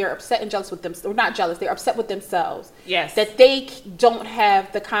with you. They're upset and jealous with them. They're not jealous. They're upset with themselves. Yes. That they don't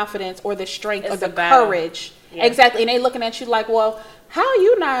have the confidence or the strength or It's the a battle. courage. Yeah. Exactly. And they looking at you like, well, how are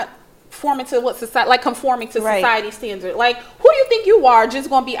you not conforming to Right. society standard? Like, who do you think you are? Just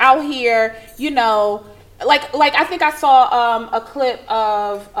going to be out here, like I think I saw a clip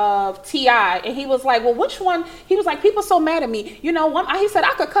of T.I. and he was like, well, which one? He was like, people so mad at me. You know, he said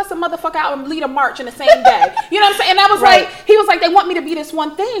I could cuss a motherfucker out and lead a march in the same day. You know what I'm saying? And I was Right. like, he was like, they want me to be this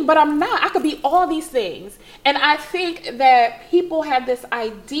one thing, but I'm not. I could be all these things. And I think that people have this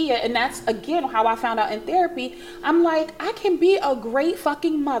idea, and that's again how I found out in therapy. I'm like, I can be a great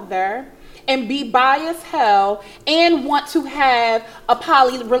fucking mother and be bi as hell and want to have a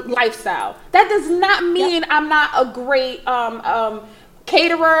poly lifestyle. That does not mean I'm not a great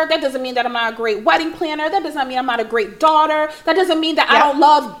caterer. That doesn't mean that I'm not a great wedding planner. That doesn't mean I'm not a great daughter. That doesn't mean that I don't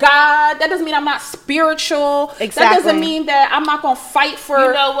love God. That doesn't mean I'm not spiritual. That Exactly. doesn't mean that I'm not going to fight for...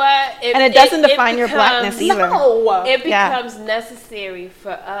 You know what? And it doesn't define your blackness either. No. It Yeah. becomes necessary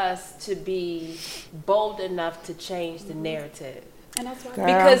for us to be bold enough to change the narrative. And that's why... Girl.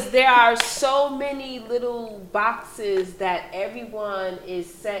 Because there are so many little boxes that everyone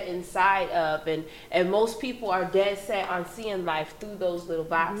is set inside of, and most people are dead set on seeing life through those little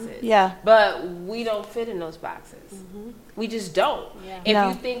boxes. Yeah. But we don't fit in those boxes. We just don't. Yeah. If No.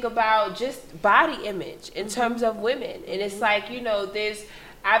 you think about just body image in terms of women, and it's like, you know,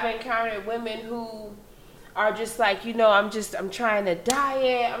 I've encountered women who are just like, you know, I'm trying to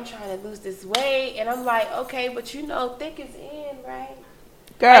diet, I'm trying to lose this weight, and I'm like, okay, but you know, thick is in, right?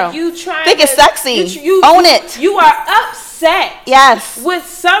 Girl, Like you trying think it's to- sexy. Own it. You are upset Yes. with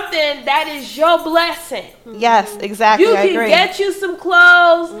something that is your blessing. Yes, exactly. You I can agree. get you some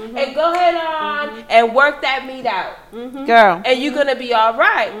clothes and go ahead on and work that meat out. Girl. And you're going to be all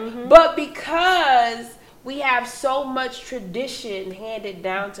right. But because we have so much tradition handed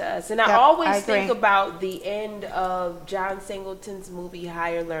down to us, and I Yep, always I think agree. about the end of John Singleton's movie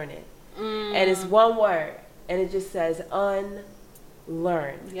Higher Learning. And it's one word, and it just says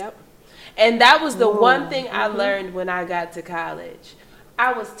unlearn. Yep. And that was the one thing I learned when I got to college.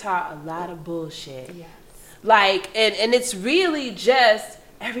 I was taught a lot of bullshit. Yes. Like, and it's really just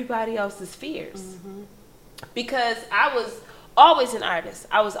everybody else's fears. Because I was always an artist.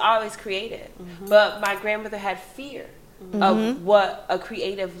 I was always creative. But my grandmother had fear of what a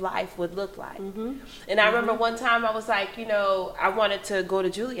creative life would look like. And I remember one time I was like, you know, I wanted to go to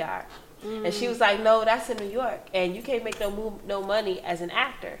Juilliard. And she was like, no, that's in New York. And you can't make no money as an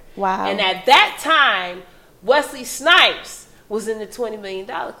actor. Wow. And at that time, Wesley Snipes was in the $20 Million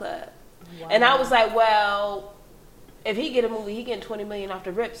Club. And I was like, well, if he get a movie, he getting $20 million off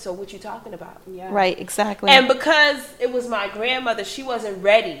the rip. So what you talking about? Yeah. Right, exactly. And because it was my grandmother, she wasn't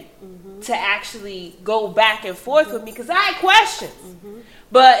ready to actually go back and forth with me because I had questions.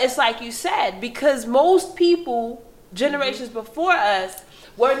 But it's like you said, because most people, generations before us,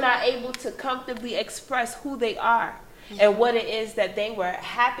 were not able to comfortably express who they are and what it is that they were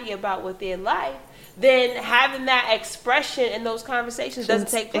happy about with their life, then having that expression in those conversations doesn't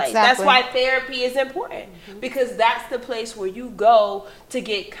take place. That's Exactly. why therapy is important, because that's the place where you go to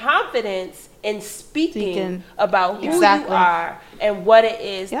get confidence in speaking Speaking. about who Exactly. you are and what it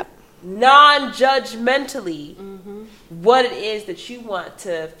is, Yep. non-judgmentally, what it is that you want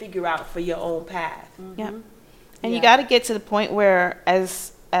to figure out for your own path. Yep. And Yeah. you got to get to the point where,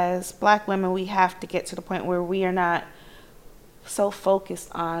 as Black women, we have to get to the point where we are not so focused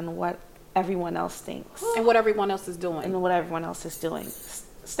on what everyone else thinks And what everyone else is doing. and what everyone else is doing.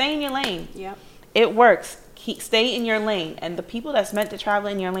 Stay in your lane. Yep. It works. Stay in your lane, and the people that's meant to travel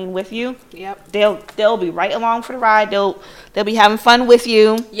in your lane with you, Yep. they'll be right along for the ride. They'll be having fun with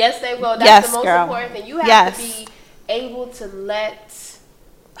you. Yes, they will. That's Yes, the most girl. important thing. You have Yes. to be able to let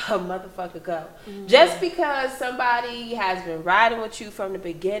a motherfucker go. Just because somebody has been riding with you from the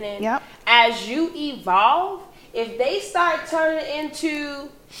beginning, Yep. as you evolve, if they start turning into,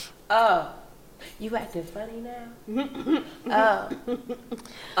 you acting funny now?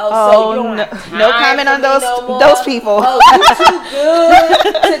 So you don't no, have time no comment for on me those no more? those people. Oh, you too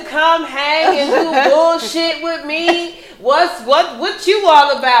good to come hang and do bullshit with me? What you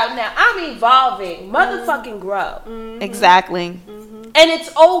all about now? I'm evolving. Motherfucking grow. Exactly. And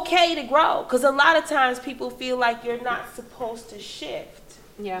it's okay to grow, because a lot of times people feel like you're not supposed to shift.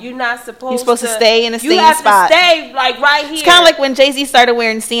 Yeah. You're not supposed You're supposed to stay in the you same have spot. to stay like right here. It's kind of like when Jay-Z started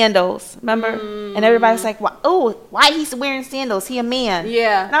wearing sandals, remember? And everybody's like, why he's wearing sandals? He a man.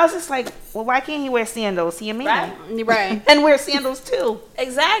 Yeah. And I was just like, well, why can't he wear sandals? He a man. Right. Right. And wear sandals too.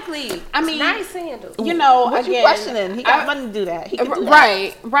 Exactly. I mean, nice sandals. You know, What you again, questioning? He got I- money to do that. He can do that.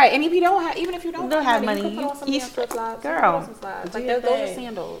 Right, right. And if you don't have, even if you don't, Don't have money, you can put on some he's- damn flip-flops. girl, Put on some slides. do Like your those are thing.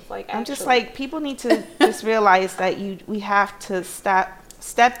 sandals. Like I'm just actually. like, people need to just realize that we have to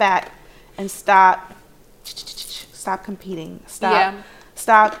step back and stop competing. Yeah.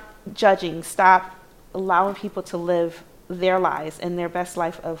 Stop judging. Stop allowing people to live their lives and their best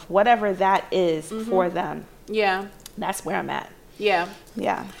life of whatever that is for them. Yeah. That's where I'm at. Yeah.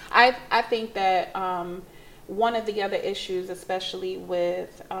 Yeah. I think that one of the other issues, especially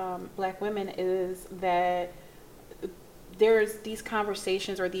with Black women, is that there's these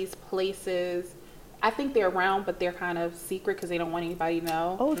conversations or these places. I think they're around, but they're kind of secret because they don't want anybody to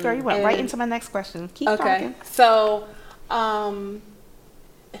know. Oh, girl, you went right into my next question. Keep talking. So,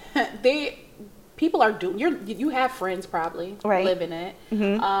 people are doing. You have friends probably living it.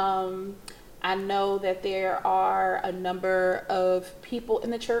 I know that there are a number of people in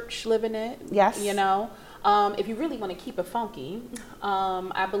the church living it. Yes. You know, if you really want to keep it funky,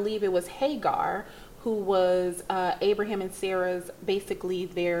 I believe it was Hagar who was Abraham and Sarah's, basically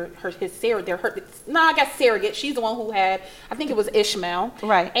I guess surrogate. She's the one who had, I think it was Ishmael.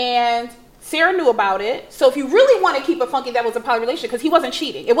 Right. And Sarah knew about it. So if you really want to keep it funky, that was a poly relationship because he wasn't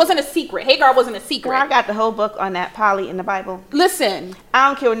cheating. It wasn't a secret. Hagar wasn't a secret. Girl, I got the whole book on that poly in the Bible. Listen. I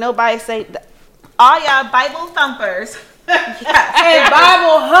don't care what nobody say. All y'all Bible thumpers. And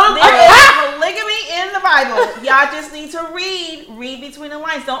Bible humpers. There is polygamy in the Bible. Y'all just need to read between the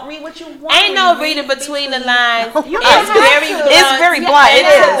lines. Don't read what you want. Ain't no reading between the lines. It's very blunt. It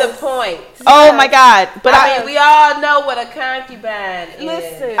It's is. the point. Oh my God! But I mean, we all know what a concubine is.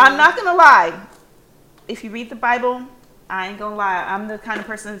 Listen. I'm not gonna lie. If you read the Bible, I ain't gonna lie. I'm the kind of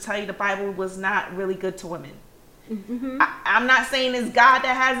person to tell you the Bible was not really good to women. I'm not saying it's God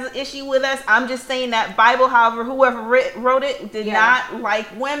that has an issue with us. I'm just saying that Bible, however, whoever wrote it did not like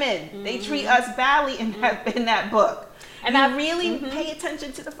women. They treat us badly in that book. And I really pay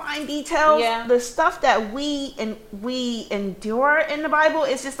attention to the fine details. Yeah. The stuff that we endure in the Bible,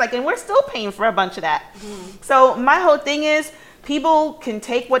 it's just like, and we're still paying for a bunch of that. So my whole thing is, people can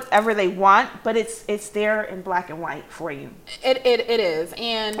take whatever they want, but it's there in black and white for you. It is,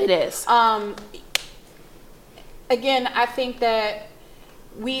 and It is. Again, I think that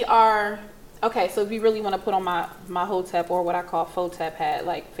we are okay. So if you really want to put on my hotep, or what I call photep hat,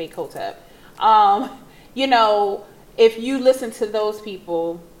 like fake hotep, you know, if you listen to those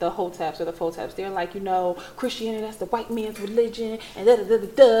people, the hoteps or the photeps, they're like, you know, Christianity, that's the white man's religion, and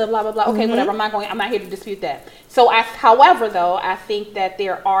blah blah blah. Okay, whatever. I'm not here to dispute that. So however, though, I think that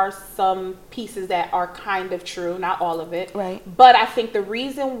there are some pieces that are kind of true, not all of it. Right. But I think the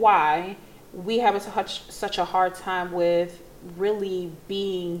reason why we have such a hard time with really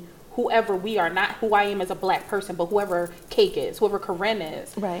being whoever we are, not who I am as a black person, but whoever Cake is, whoever Corinne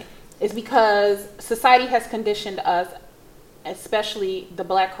is, Right. is because society has conditioned us, especially the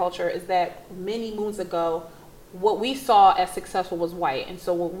black culture, is that many moons ago, what we saw as successful was white. And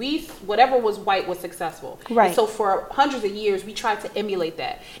so whatever was white was successful. Right. And so for hundreds of years, we tried to emulate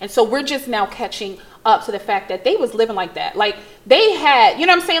that. And so we're just now catching up to the fact that they was living like that. Like they had, you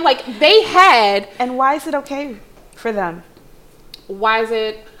know what I'm saying? Like they had. And why is it okay for them? Why is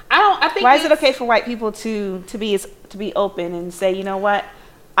it? Why is it okay for white people to be open and say, you know what?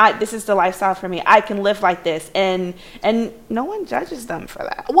 This is the lifestyle for me. I can live like this, and no one judges them for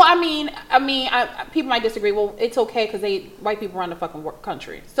that. Well, I mean, people might disagree. Well, it's okay because white people run the fucking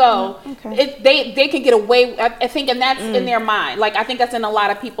country, so they can get away. I think, and that's in their mind. Like I think that's in a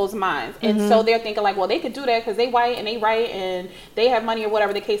lot of people's minds, and so they're thinking like, well, they could do that because they white and they right and they have money or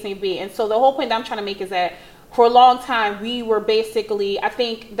whatever the case may be. And so the whole point that I'm trying to make is that, for a long time, we were basically, I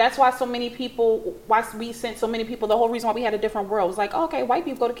think that's why we sent so many people, the whole reason why we had a different world was like, okay, white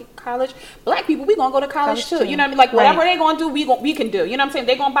people go to college, black people, we gonna go to college too. You know what I mean? Like whatever they gonna do, we can do. You know what I'm saying?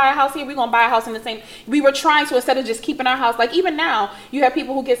 They gonna buy a house here, we gonna buy a house in the same. We were trying to, instead of just keeping our house, like even now, you have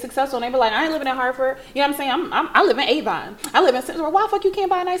people who get successful and they be like, I ain't living in Hartford. You know what I'm saying? I live in Avon. I live in Central. Why the fuck you can't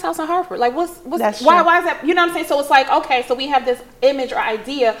buy a nice house in Hartford? Like why is that? You know what I'm saying? So it's like, okay, so we have this image or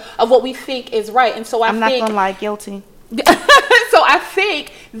idea of what we think is right. And so I'm not gonna lie, guilty. So I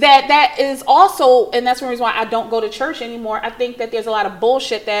think that is also, and that's one reason why I don't go to church anymore. I think that there's a lot of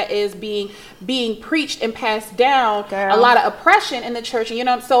bullshit that is being preached and passed down. Girl. A lot of oppression in the church,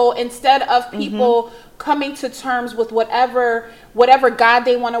 and so instead of people coming to terms with whatever God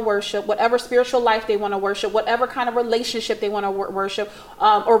they want to worship, whatever spiritual life they want to worship, whatever kind of relationship they want to worship,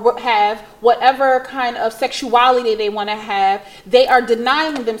 or have, whatever kind of sexuality they want to have, they are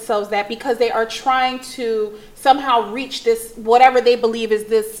denying themselves that because they are trying to somehow reach this, whatever they believe is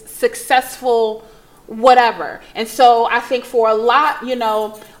this successful whatever. And so I think for a lot,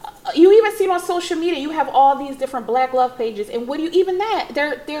 you even see it on social media, you have all these different black love pages, and what do you even that?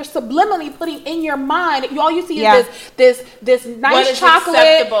 They're subliminally putting in your mind, all you see is this nice chocolate,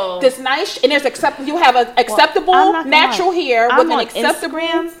 acceptable. This nice, and there's you have an acceptable natural hair with an acceptable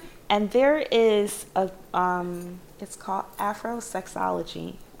Instagram, and there is a it's called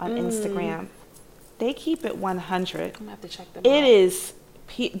Afrosexology on Instagram. they keep it 100. I'm gonna have to check them It out. is.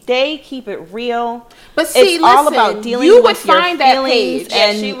 They keep it real. But see, it's all listen, about dealing you would with your find that feelings. page. Yeah,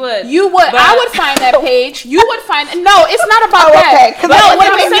 And she would. You would. But- I would find that page. You would find. No, it's not about Oh, that. okay, 'cause No, I- what what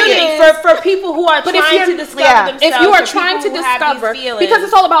I'm I mean saying is- is, for people who are But if trying you're- to discover yeah. themselves, if you are for trying to people who have these discover, feelings. because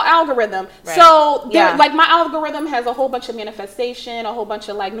it's all about algorithm. Right. So, Yeah. like my algorithm has a whole bunch of manifestation, a whole bunch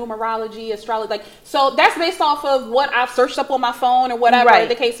of like numerology, astrology, like so that's based off of what I've searched up on my phone or whatever Right.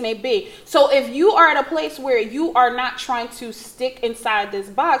 the case may be. So if you are at a place where you are not trying to stick inside this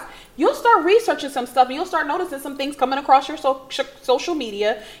box, you'll start researching some stuff and you'll start noticing some things coming across your social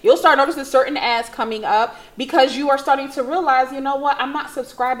media. You'll start noticing certain ads coming up because you are starting to realize, you know what, I'm not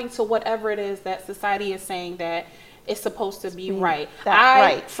subscribing to whatever it is that society is saying that is supposed to be right.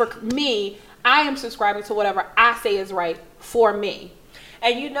 right. For me, I am subscribing to whatever I say is right for me.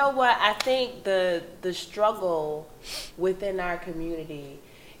 And you know what? I think the struggle within our community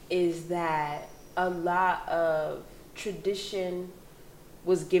is that a lot of tradition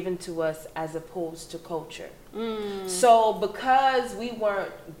was given to us as opposed to culture. So because we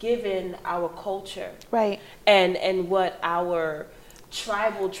weren't given our culture right. and what our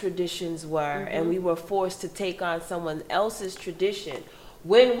tribal traditions were, and we were forced to take on someone else's tradition,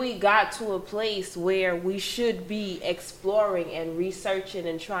 when we got to a place where we should be exploring and researching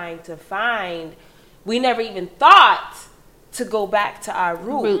and trying to find, we never even thought to go back to our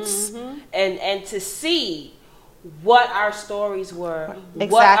roots and to see what our stories were,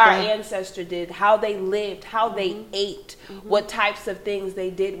 what our Exactly. ancestor did, how they lived, how they ate, what types of things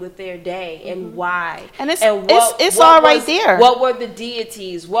they did with their day, and why. And it's what all right was- there. What were the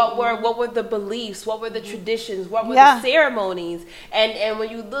deities? What were the beliefs? What were the traditions? What were Yeah. the ceremonies? And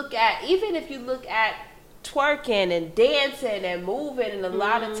when you look at, even if you look at twerking and dancing and moving, and a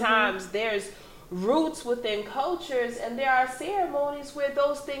lot of times there's roots within cultures, and there are ceremonies where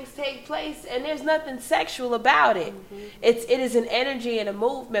those things take place, and there's nothing sexual about it. It is an energy and a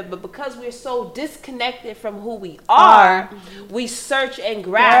movement, but because we're so disconnected from who we are, we search and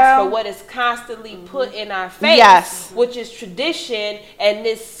grasp Girl. for what is constantly put in our face, Yes. which is tradition and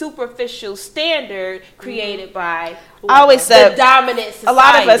this superficial standard created by I always the said dominant society. a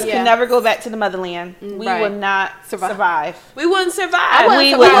lot of us Yeah. can never go back to the motherland. We Right. would not survive. We wouldn't survive. I wouldn't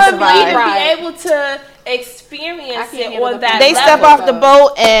We survive. wouldn't wouldn't survive. be able to I experience can't it handle on the that They level. step off the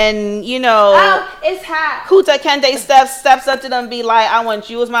boat and, you know, Oh, it's hot. Kuta Kente steps up to them and be like, I want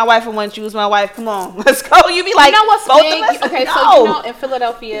you as my wife, I want you as my wife. Come on, let's go. You be like, You know what's both big? of us? Okay, no. so you know in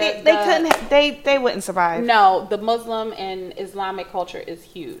Philadelphia, they couldn't, they wouldn't survive. No, the Muslim and Islamic culture is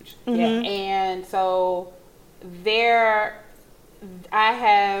huge. Yeah. And so I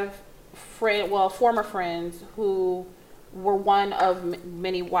have former friends who were one of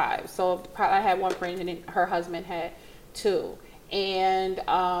many wives. So I had one friend and then her husband had two. And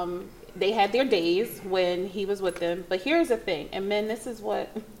they had their days when he was with them. But here's the thing, and men, this is what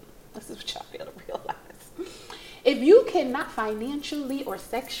y'all fail to realize. If you cannot financially or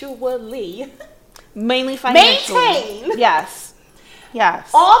sexually Mainly financially. maintain Yes.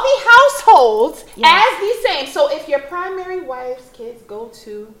 all the households Yes. as the same. So if your primary wife's kids go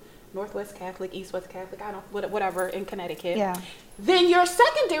to Northwest Catholic, East West Catholic, I don't whatever in Connecticut. Yeah. Then your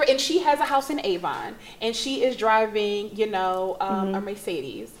secondary, and she has a house in Avon, and she is driving, a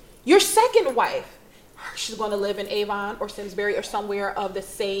Mercedes. Your second wife, she's going to live in Avon or Simsbury or somewhere of the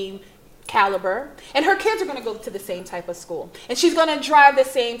same caliber, and her kids are going to go to the same type of school, and she's going to drive the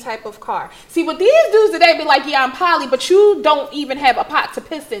same type of car. See, what these dudes today be like, yeah, I'm poly, but you don't even have a pot to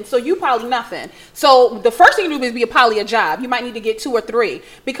piss in, so you poly nothing. So the first thing you do is be a poly a job. You might need to get 2 or 3,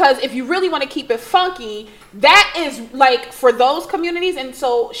 because if you really want to keep it funky, that is like for those communities. And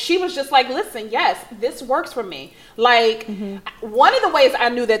so she was just like, listen, yes, this works for me. Like, one of the ways I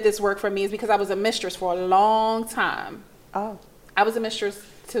knew that this worked for me is because I was a mistress for a long time. Oh. I was a mistress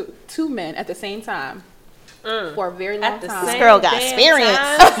to 2 men at the same time for a very long At the time. This same girl got damn experience.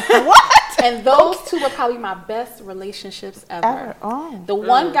 time. What? And those 2 were probably my best relationships ever. Oh. The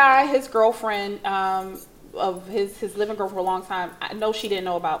one guy, his girlfriend, of his living girl for a long time, I know she didn't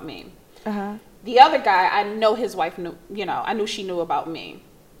know about me. Uh-huh. The other guy, I know his wife knew, I knew she knew about me.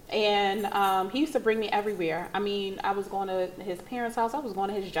 And he used to bring me everywhere. I mean, I was going to his parents' house. I was going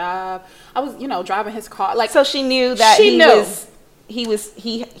to his job. I was, driving his car. Like, So she knew that She knew.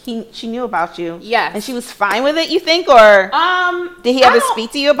 she knew about you. Yes. And she was fine with it, you think, or did he I ever don't-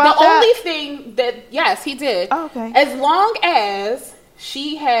 speak to you about the that? only thing that, yes, he did. Oh, okay. As long as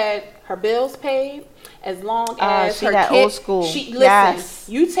she had her bills paid, as long as she her that kid, old school. listen, Yes.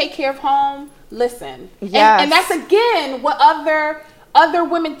 you take care of home, listen. Yes. And that's again what other other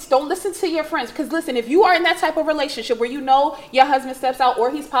women, don't listen to your friends. Because listen, if you are in that type of relationship where you know your husband steps out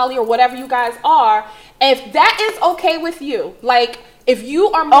or he's poly or whatever you guys are, if that is okay with you, like if you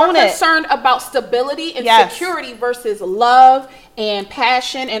are more concerned about stability and security versus love and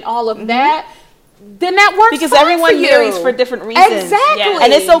passion and all of that, then that works because fine everyone for you. marries for different reasons. Exactly. Yes.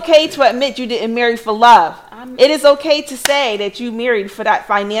 And it's okay to admit you didn't marry for love. It is okay to say that you married for that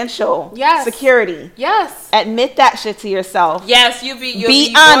financial security. Yes. Admit that shit to yourself. Yes, you'll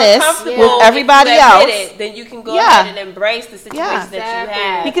be honest more with everybody else. Then you can go ahead and embrace the situation that you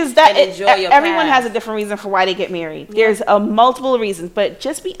have. Because everyone has a different reason for why they get married. There's multiple reasons, but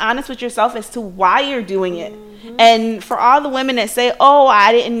just be honest with yourself as to why you're doing it. And for all the women that say, "Oh,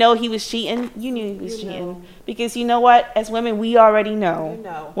 I didn't know he was cheating," you knew he was cheating. Because you know what? As women, we already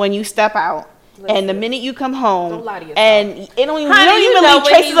know when you step out. Listen, and the minute you come home, don't lie to yourself. And it don't even, you don't even leave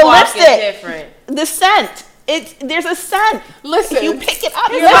traces of lipstick. Different. The scent. There's a scent. Listen, if you pick it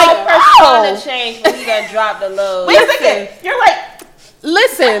up, you're like, oh. To change when you gonna drop the load. Wait a second. You're like,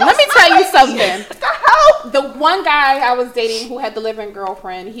 listen, let me tell you something. What the hell? The one guy I was dating who had the live-in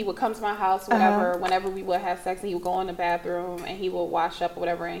girlfriend, he would come to my house, whatever, whenever we would have sex, and he would go in the bathroom and he would wash up or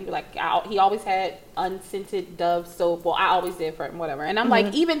whatever, and he'd be like, he always had unscented Dove soap. Well, I always did for him, whatever. And I'm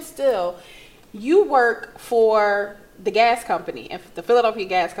like, even still, you work for the gas company, and the Philadelphia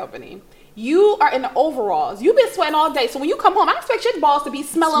Gas Company. You are in the overalls. You've been sweating all day. So when you come home, I expect your balls to be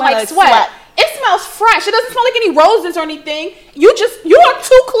smelling like sweat. It smells fresh. It doesn't smell like any roses or anything. You are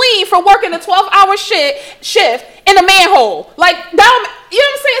too clean for working a 12-hour shift in a manhole. Like, that, you know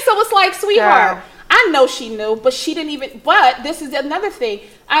what I'm saying? So it's like, sweetheart, girl. I know she knew, but she didn't even, but this is another thing.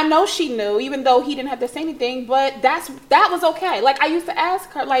 I know she knew, even though he didn't have to say anything, but that was okay. Like, I used to ask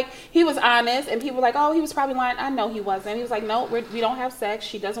her, like, he was honest, and people were like, oh, he was probably lying. I know he wasn't. He was like, no, we don't have sex.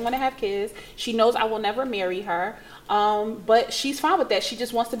 She doesn't want to have kids. She knows I will never marry her. But she's fine with that. She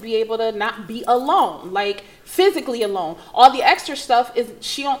just wants to be able to not be alone, like physically alone. All the extra stuff is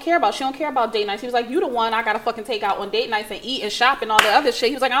she don't care about. She don't care about date nights. He was like, you the one I gotta fucking take out on date nights and eat and shop and all the other shit.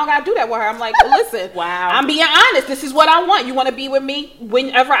 He was like, I don't gotta do that with her. I'm like, well, listen, wow. I'm being honest. This is what I want. You want to be with me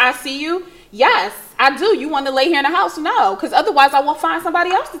whenever I see you? Yes, I do. You want to lay here in the house? No, because otherwise I will find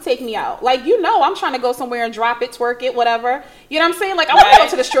somebody else to take me out. Like, I'm trying to go somewhere and drop it, twerk it, whatever. You know what I'm saying? Like, I want to go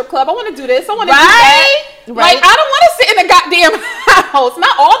to the strip club. I want to do this. I want to do that. Right. Like, I don't want to sit in the goddamn house.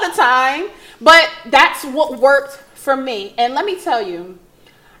 Not all the time, but that's what worked for me. And let me tell you,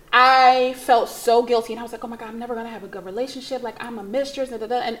 I felt so guilty, and I was like, oh my God, I'm never going to have a good relationship. Like, I'm a mistress,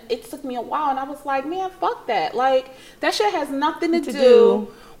 and it took me a while, and I was like, man, fuck that. Like, that shit has nothing to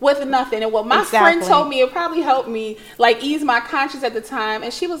do with nothing. And what my friend told me, it probably helped me, like, ease my conscience at the time.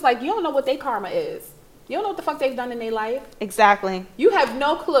 And she was like, you don't know what their karma is. You don't know what the fuck they've done in their life. Exactly. You have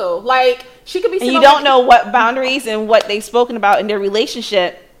no clue. Like, she could be. And you don't know what boundaries and what they've spoken about in their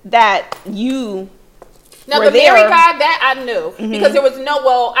relationship that you. Now, the married guy, that I knew. Because there was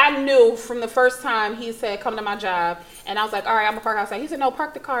I knew from the first time he said, come to my job. And I was like, all right, I'm going to park outside. He said, no,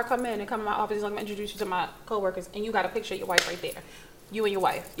 park the car, come in and come to my office. He's like, I'm going to introduce you to my coworkers. And you got a picture of your wife right there. You and your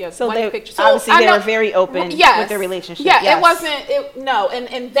wife. Yes. So obviously they were very open with their relationship. Yeah, yes.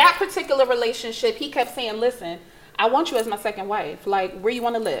 In that particular relationship, he kept saying, listen, I want you as my second wife. Like, where you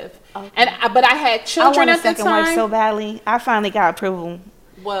want to live. Okay. But I had children at the time. I want a second wife so badly. I finally got approval.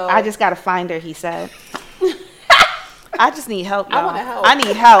 Well, I just got to find her, he said. I just need help, y'all. I want to help. I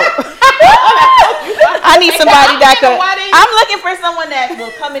need help. I need somebody that could. I'm looking for someone that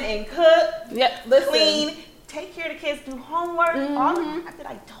will come in and cook, clean, take care of the kids, do homework, all the crap that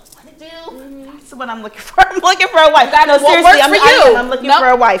I don't want to do. That's what I'm looking for. I'm looking for a wife. No, seriously, I'm looking for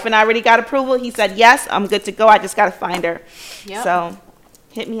a wife, and I already got approval. He said yes, I'm good to go. I just got to find her. Yep. So,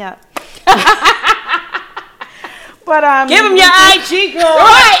 hit me up. But give him your IG, girl.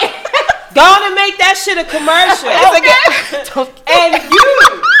 Right. Go on and make that shit a commercial. And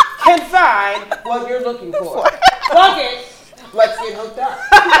you can find what you're looking for. Fuck it. Let's get hooked up.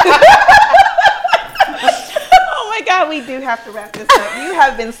 Oh my God, we do have to wrap this up. You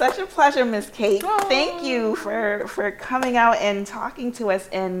have been such a pleasure, Miss Kate. Thank you for coming out and talking to us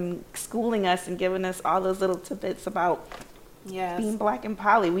and schooling us and giving us all those little tidbits about being Black and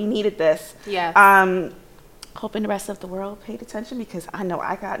poly. We needed this. Yes. Hoping the rest of the world paid attention because I know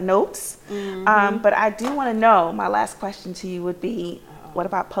I got notes. But I do want to know, my last question to you would be, what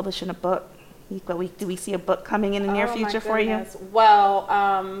about publishing a book? Do we see a book coming in the near future for you?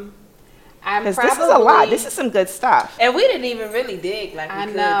 Well, because this is a lot. This is some good stuff. And we didn't even really dig like we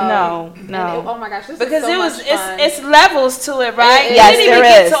could. No. Oh my gosh, this because is so much fun. It's levels to it, right? Yes, we didn't even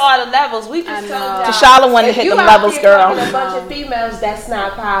get to all the levels. We just told y'all. Tashala wanted to hit the levels, girl. A bunch of females, that's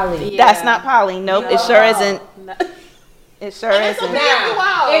not poly. That's not poly. Nope, it sure isn't. It sure And it's isn't. okay.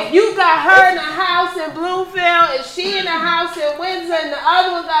 Now, if you got her in a house in Bloomfield and she in a house in Windsor and the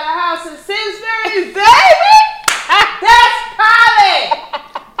other one got a house in Simsbury, baby, that's poly.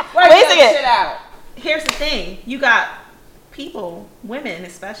 Work Wait a that second. shit out. Here's the thing. You got people, women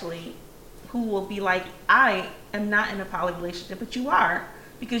especially, who will be like, I am not in a poly relationship, but you are.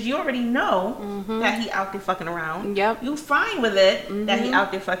 Because you already know that he out there fucking around. Yep. You fine with it that he out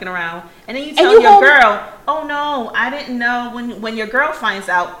there fucking around. And then you And tell you your won't- girl, oh no, I didn't know when your girl finds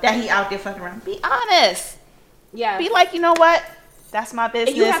out that he out there fucking around. Be honest. Yeah. Be like, you know what? That's my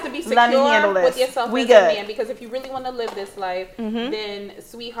business. And you have to be Let me handle secure this. with yourself We as good. a man, because if you really want to live this life, Mm-hmm. then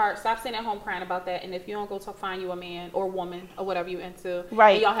sweetheart, stop sitting at home crying about that. And if you don't go find you a man or woman or whatever you into,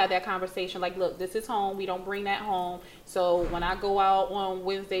 Right. and y'all have that conversation like, look, this is home. We don't bring that home. So when I go out on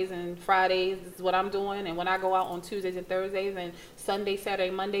Wednesdays and Fridays, this is what I'm doing. And when I go out on Tuesdays and Thursdays and Sunday,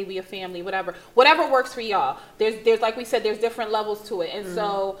 Saturday, Monday, we a family, whatever works for y'all. There's like we said, there's different levels to it. And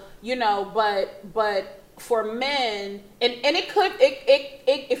so, you know, but for men, and it could,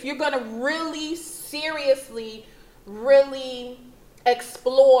 if you're going to really seriously, really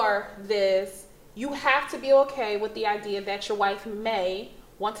explore this, you have to be okay with the idea that your wife may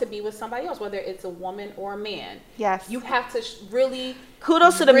want to be with somebody else, whether it's a woman or a man. Yes. You have to really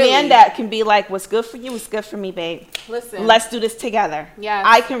Kudos to the really- man that can be like, what's good for you is good for me, babe. listen. Let's do this together. Yes.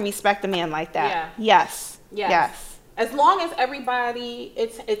 I can respect a man like that. Yeah. Yes. Yes. Yes. As long as everybody,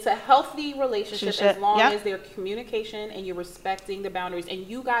 it's a healthy relationship. Relationship, As long yep. as there's communication and you're respecting the boundaries, and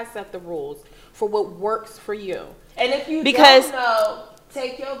you guys set the rules for what works for you. And if you Because- don't know,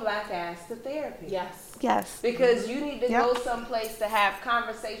 take your black ass to therapy. Yes. Yes. Because you need to Yep. go someplace to have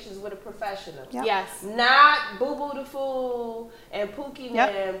conversations with a professional. Yep. Yes. Not Boo Boo the Fool and Pookie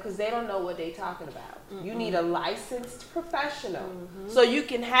Yep. them, because they don't know what they're talking about. You need a licensed professional. So you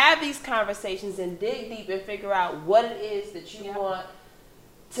can have these conversations and dig deep and figure out what it is that you Yep. want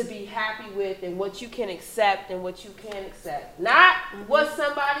to be happy with and what you can accept and what you can't accept. Not what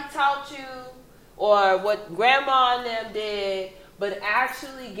somebody taught you or what grandma and them did, but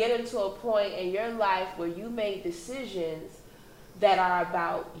actually get into a point in your life where you make decisions that are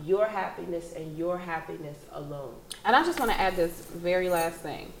about your happiness and your happiness alone. And I just want to add this very last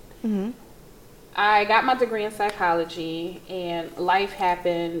thing. Mm-hmm. I got my degree in psychology, and life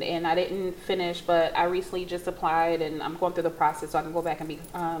happened, and I didn't finish, but I recently just applied, and I'm going through the process so I can go back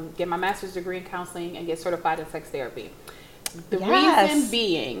and get my master's degree in counseling and get certified in sex therapy. The Yes. reason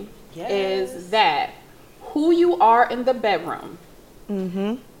being Yes. is that who you are in the bedroom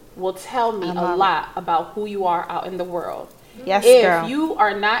Mm-hmm. will tell me I a love it. lot about who you are out in the world. Yes, If girl. you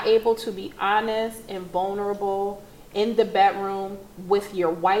are not able to be honest and vulnerable in the bedroom with your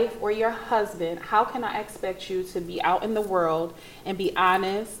wife or your husband, how can I expect you to be out in the world and be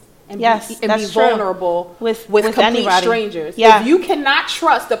honest and Yes, be that's true. vulnerable With complete anybody. strangers? Yeah. If you cannot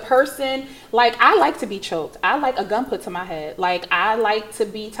trust the person, like, I like to be choked. I like a gun put to my head. Like, I like to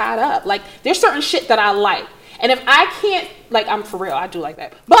be tied up. Like, there's certain shit that I like. And if I can't, like, I'm for real, I do like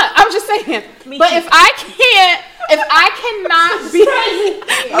that. But I'm just saying, but too. if I cannot be,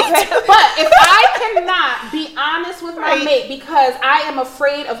 but if I cannot be honest with my Right. mate because I am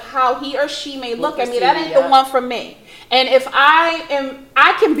afraid of how he or she may look at me, that ain't Yeah. the one for me. And if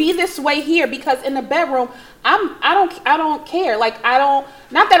I can be this way here because in the bedroom, I don't care. Like,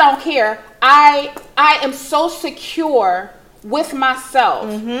 not that I don't care. I am so secure with myself,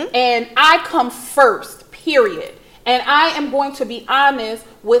 and I come first. Period. And I am going to be honest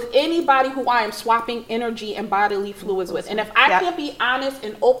with anybody who I am swapping energy and bodily fluids with. And if I Yep. can't be honest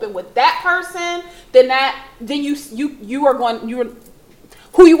and open with that person, then you are going,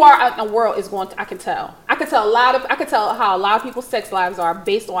 who you are out in the world is going to, I can tell how a lot of people's sex lives are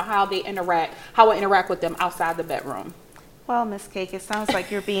based on how I interact with them outside the bedroom. Well, Miss Cake, it sounds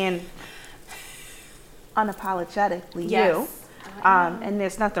like you're being unapologetically Yes. you. And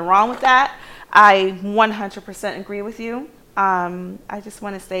there's nothing wrong with that. I 100% agree with you. I just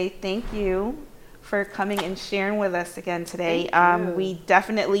want to say thank you for coming and sharing with us again today. We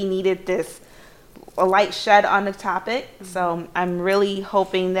definitely needed a light shed on the topic. So I'm really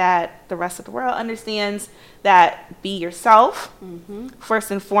hoping that the rest of the world understands that be yourself first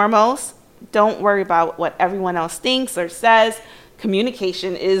and foremost. Don't worry about what everyone else thinks or says.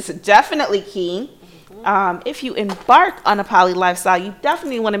 Communication is definitely key. If you embark on a poly lifestyle, you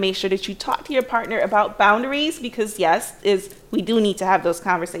definitely want to make sure that you talk to your partner about boundaries because, yes, we do need to have those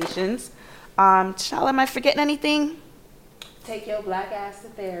conversations. Shala, am I forgetting anything? Take your black ass to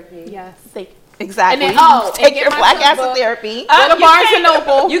therapy. Yes. Exactly. And then- Take and your get black my ass to book. therapy. Go to You Barnes can't- and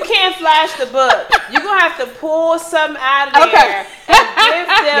Noble. You can't flash the book. You're going to have to pull something out of Okay. there and give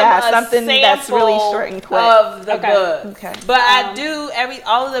them Yes. Yeah, something that's really sample short and quick. of the Okay. book. Okay. But I do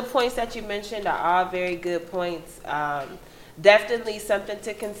all of the points that you mentioned are all very good points. Definitely something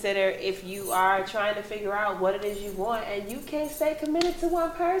to consider if you are trying to figure out what it is you want and you can't stay committed to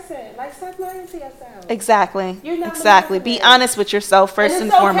one person. Like, stop lying to yourself. Exactly. You're not Exactly. Be monogamous. honest with yourself first and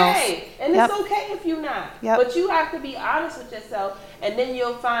it's foremost. Okay. And Yep. it's okay if you're not. Yep. But you have to be honest with yourself, and then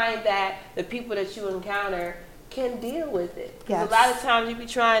you'll find that the people that you encounter can deal with it. Because Yes. a lot of times you be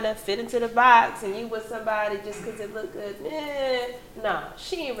trying to fit into the box, and you with somebody just because it look good. No,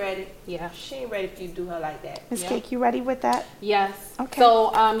 she ain't ready. Yeah. She ain't ready if you do her like that. Miss Yeah. Cake, you ready with that? Yes. Okay.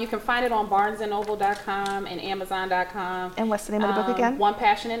 So you can find it on BarnesandNoble.com and Amazon.com. And what's the name of the book again? One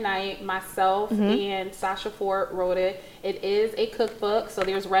Passionate Night. Myself and Sasha Ford wrote it. It is a cookbook, so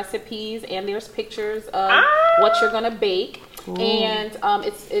there's recipes and there's pictures of what you're gonna bake. Ooh. And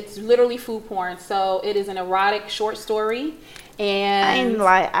it's literally food porn. So it is an erotic short story. I And ain't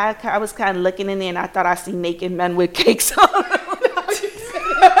lie. I was kind of looking in there and I thought I see naked men with cakes on.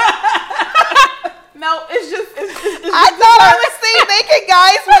 no, it's I thought I was seeing naked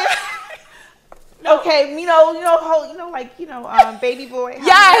guys with. Okay, baby boy.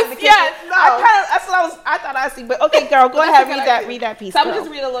 Yes, yes, no. That's what I thought I see. But okay, girl, go ahead, read that piece. So I'm girl.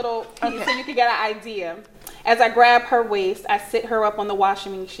 just read a little piece Okay. so you can get an idea. As I grab her waist, I sit her up on the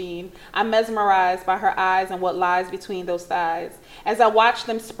washing machine. I'm mesmerized by her eyes and what lies between those thighs. As I watch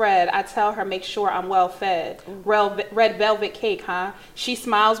them spread, I tell her, make sure I'm well fed. Red velvet cake, huh? She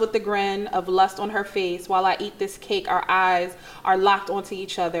smiles with the grin of lust on her face. While I eat this cake, our eyes are locked onto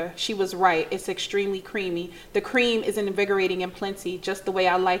each other. She was right. It's extremely creamy. The cream is invigorating and plenty, just the way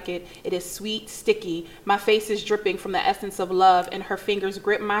I like it. It is sweet, sticky. My face is dripping from the essence of love, and her fingers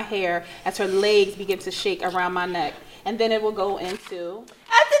grip my hair as her legs begin to shake around my neck. And then it will go into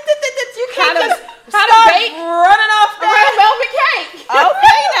You can't how to start bake running off a red velvet cake.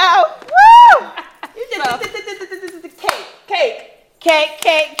 Okay now. Woo! You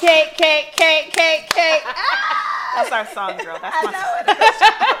cake. That's our song, girl. That's my song.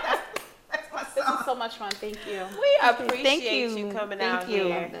 That's my This song. was so much fun. Thank you. We appreciate Thank you. you coming Thank out you.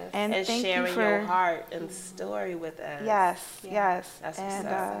 here And and thank you sharing for- your heart and story with us. Yes, Yeah. yes. That's what's And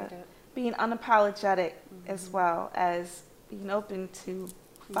up. being unapologetic as well as being open to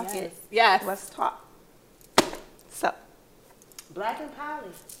fuck it. Yes. Let's talk. So, Black and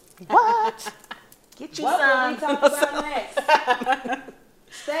Poly. what? Get you What will we some. talk about next?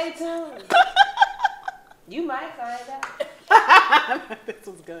 Stay tuned. You might find out. This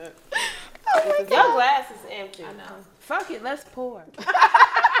was good. Your glass is empty. I know. Fuck it, let's pour.